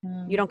rebirth.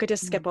 You don't get to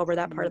skip over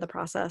that part of the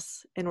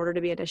process in order to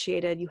be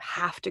initiated. You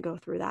have to go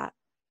through that.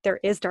 There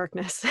is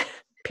darkness,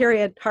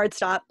 period. Hard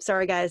stop.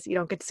 Sorry, guys. You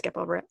don't get to skip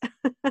over it.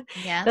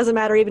 Yeah. Doesn't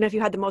matter. Even if you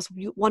had the most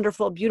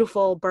wonderful,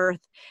 beautiful birth,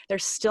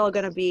 there's still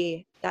going to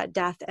be that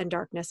death and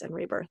darkness and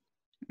rebirth.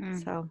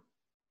 So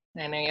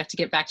I know you have to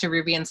get back to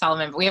Ruby and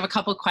Solomon, but we have a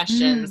couple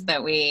questions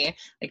that we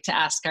like to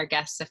ask our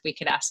guests if we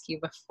could ask you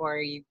before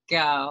you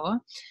go.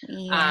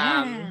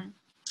 Yeah.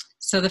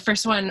 So the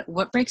first one,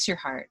 what breaks your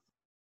heart?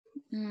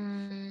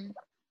 Oh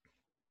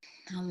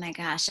my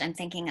gosh, I'm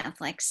thinking of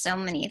like so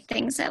many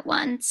things at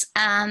once.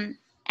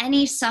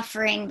 Any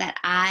suffering that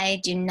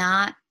I do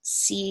not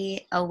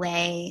see a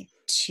way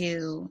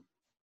to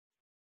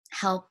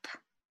help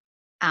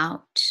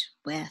out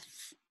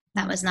with.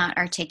 That was not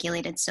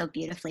articulated so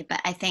beautifully,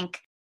 but I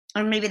think,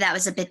 or maybe that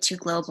was a bit too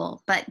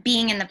global, but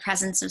being in the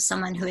presence of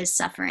someone who is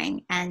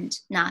suffering and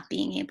not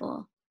being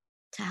able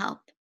to help,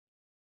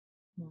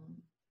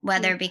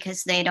 whether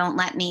because they don't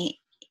let me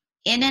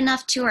in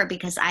enough to, or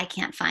because I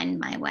can't find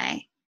my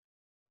way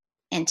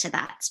into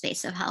that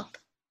space of help.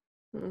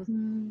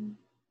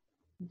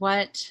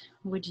 What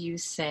would you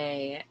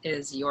say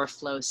is your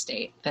flow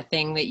state? The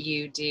thing that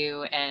you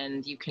do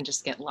and you can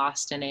just get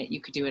lost in it.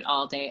 You could do it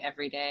all day,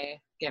 every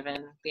day,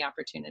 given the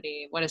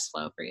opportunity. What is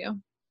flow for you?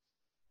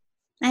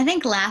 I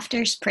think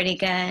laughter's pretty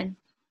good. I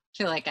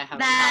feel like I have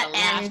That a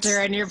lot of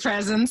laughter in your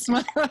presence.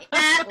 Love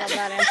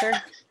that answer.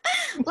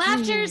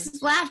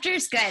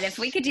 Laughter's good. If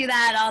we could do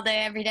that all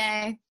day, every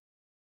day,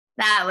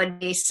 that would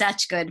be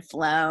such good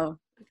flow.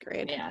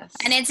 Great. Yes.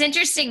 And it's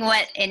interesting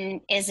what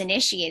is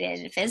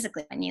initiated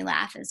physically when you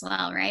laugh as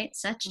well, right?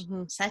 Such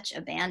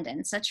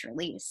abandon, such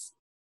release.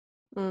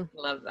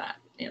 Love that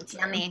answer.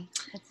 Yummy.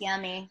 It's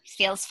yummy.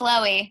 Feels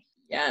flowy.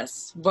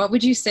 Yes. What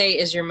would you say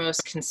is your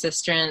most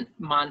consistent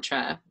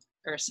mantra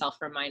or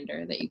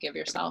self-reminder that you give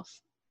yourself?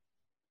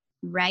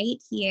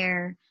 Right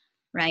here,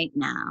 right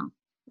now.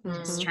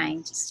 Just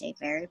trying to stay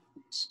very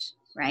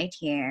right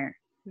here,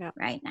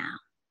 right now.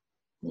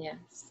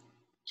 Yes.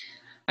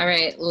 All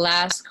right,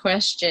 last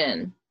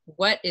question.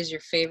 What is your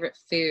favorite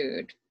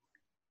food?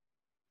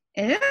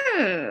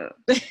 Ooh.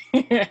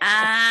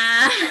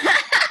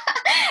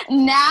 Now,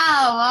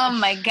 oh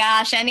my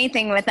gosh,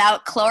 anything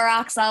without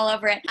Clorox all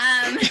over it.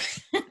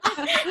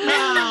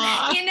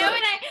 You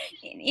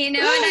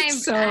know what I'm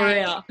so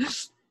real.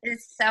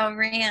 It's so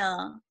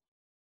real.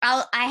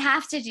 I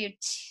have to do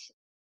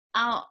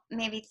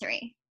maybe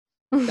 3.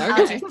 Okay.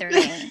 I'll do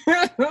 3.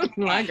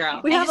 My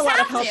girl. We have a lot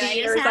of healthy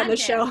eaters on the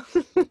show.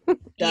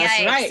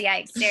 That's right.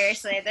 Yikes.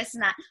 Seriously, this is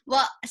not.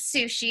 Well,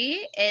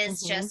 sushi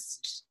is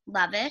just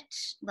love it,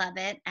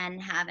 and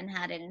haven't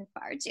had it in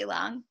far too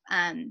long.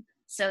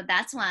 So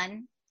that's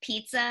one.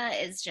 Pizza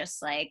is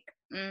just like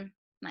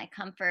my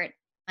comfort.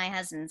 My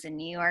husband's a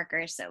New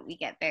Yorker, so we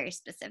get very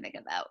specific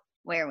about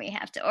where we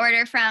have to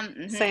order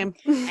from. Same.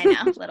 I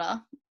know,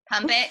 little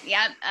pump it.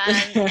 Yep.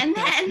 And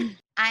then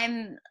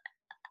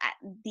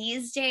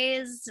these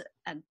days,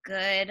 a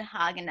good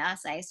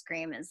Haagen-Dazs ice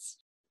cream is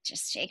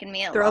just taking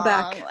me a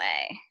long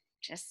way.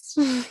 Just,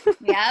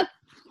 yep.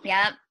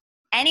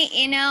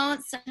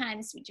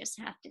 Sometimes we just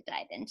have to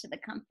dive into the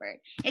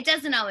comfort. It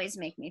doesn't always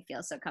make me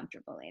feel so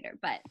comfortable later,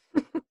 but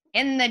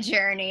in the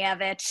journey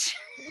of it,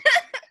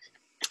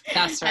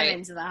 that's right. I'm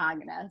into the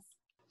Haagen-Dazs.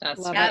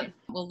 That's right.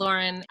 Well,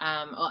 Lauren,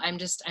 I'm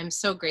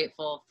so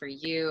grateful for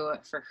you,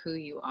 for who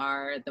you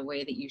are, the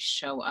way that you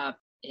show up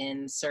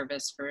in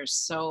service for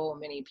so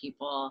many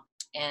people,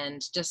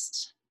 and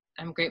just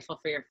I'm grateful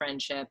for your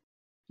friendship.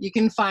 You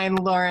can find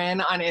Lauren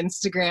on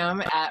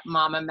Instagram at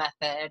Mama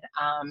Method.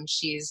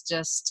 She's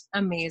just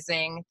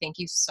amazing. Thank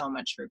you so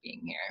much for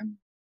being here.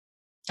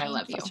 I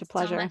love you. Such a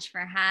pleasure. So much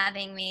for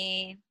having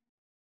me.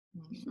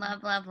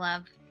 Love, love,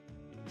 love.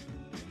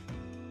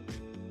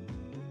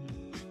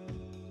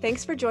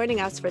 Thanks for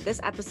joining us for this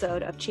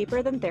episode of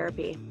Cheaper Than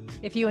Therapy.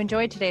 If you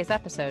enjoyed today's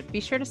episode,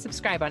 be sure to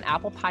subscribe on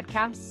Apple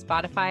Podcasts,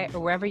 Spotify, or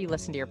wherever you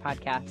listen to your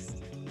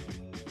podcasts.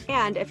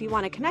 And if you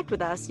want to connect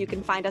with us, you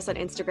can find us on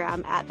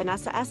Instagram at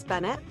Vanessa S.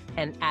 Bennett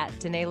and at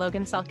Danae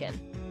Logan Selkin.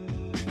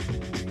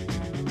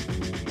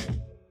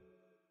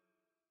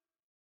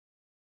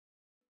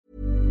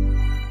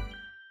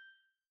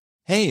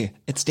 Hey,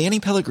 it's Danny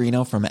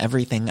Pellegrino from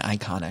Everything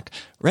Iconic.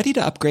 Ready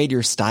to upgrade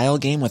your style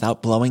game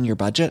without blowing your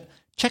budget?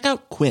 Check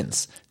out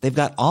Quince. They've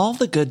got all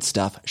the good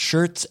stuff,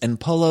 shirts and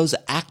polos,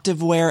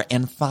 activewear,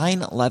 and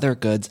fine leather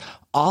goods,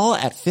 all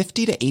at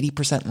 50 to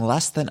 80%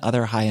 less than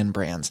other high-end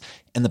brands.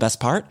 And the best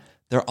part?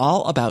 They're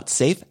all about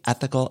safe,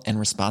 ethical, and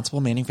responsible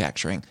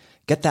manufacturing.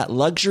 Get that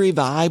luxury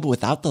vibe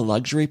without the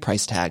luxury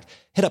price tag.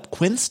 Hit up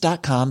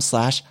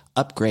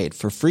quince.com/upgrade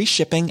for free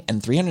shipping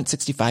and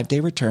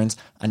 365-day returns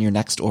on your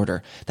next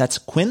order. That's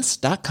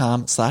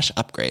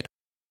quince.com/upgrade.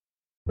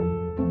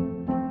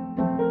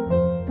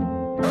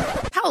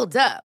 Hold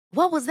up.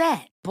 What was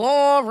that?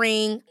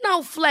 Boring.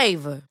 No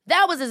flavor.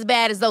 That was as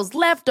bad as those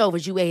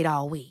leftovers you ate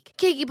all week.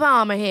 Keke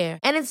Palmer here,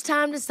 and it's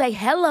time to say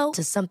hello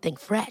to something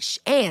fresh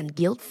and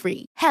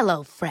guilt-free.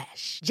 Hello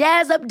Fresh.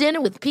 Jazz up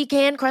dinner with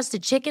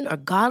pecan-crusted chicken or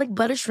garlic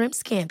butter shrimp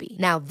scampi.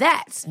 Now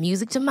that's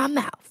music to my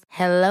mouth.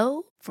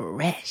 Hello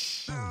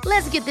Fresh.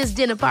 Let's get this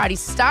dinner party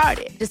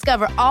started.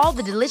 Discover all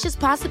the delicious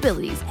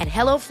possibilities at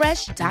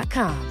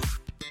hellofresh.com.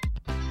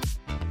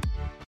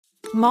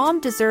 Mom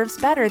deserves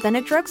better than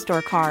a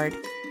drugstore card.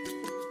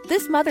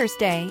 This Mother's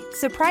Day,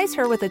 surprise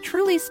her with a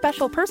truly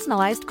special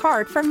personalized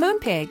card from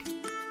Moonpig.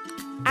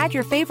 Add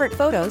your favorite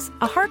photos,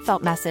 a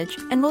heartfelt message,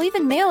 and we'll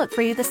even mail it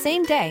for you the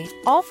same day,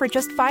 all for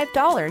just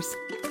 $5.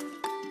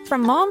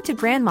 From mom to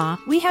grandma,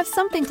 we have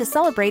something to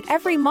celebrate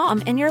every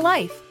mom in your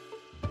life.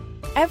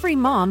 Every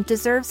mom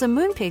deserves a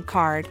Moonpig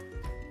card.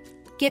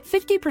 Get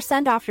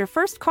 50% off your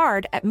first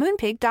card at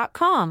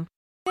moonpig.com.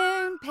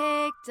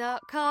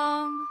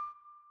 Moonpig.com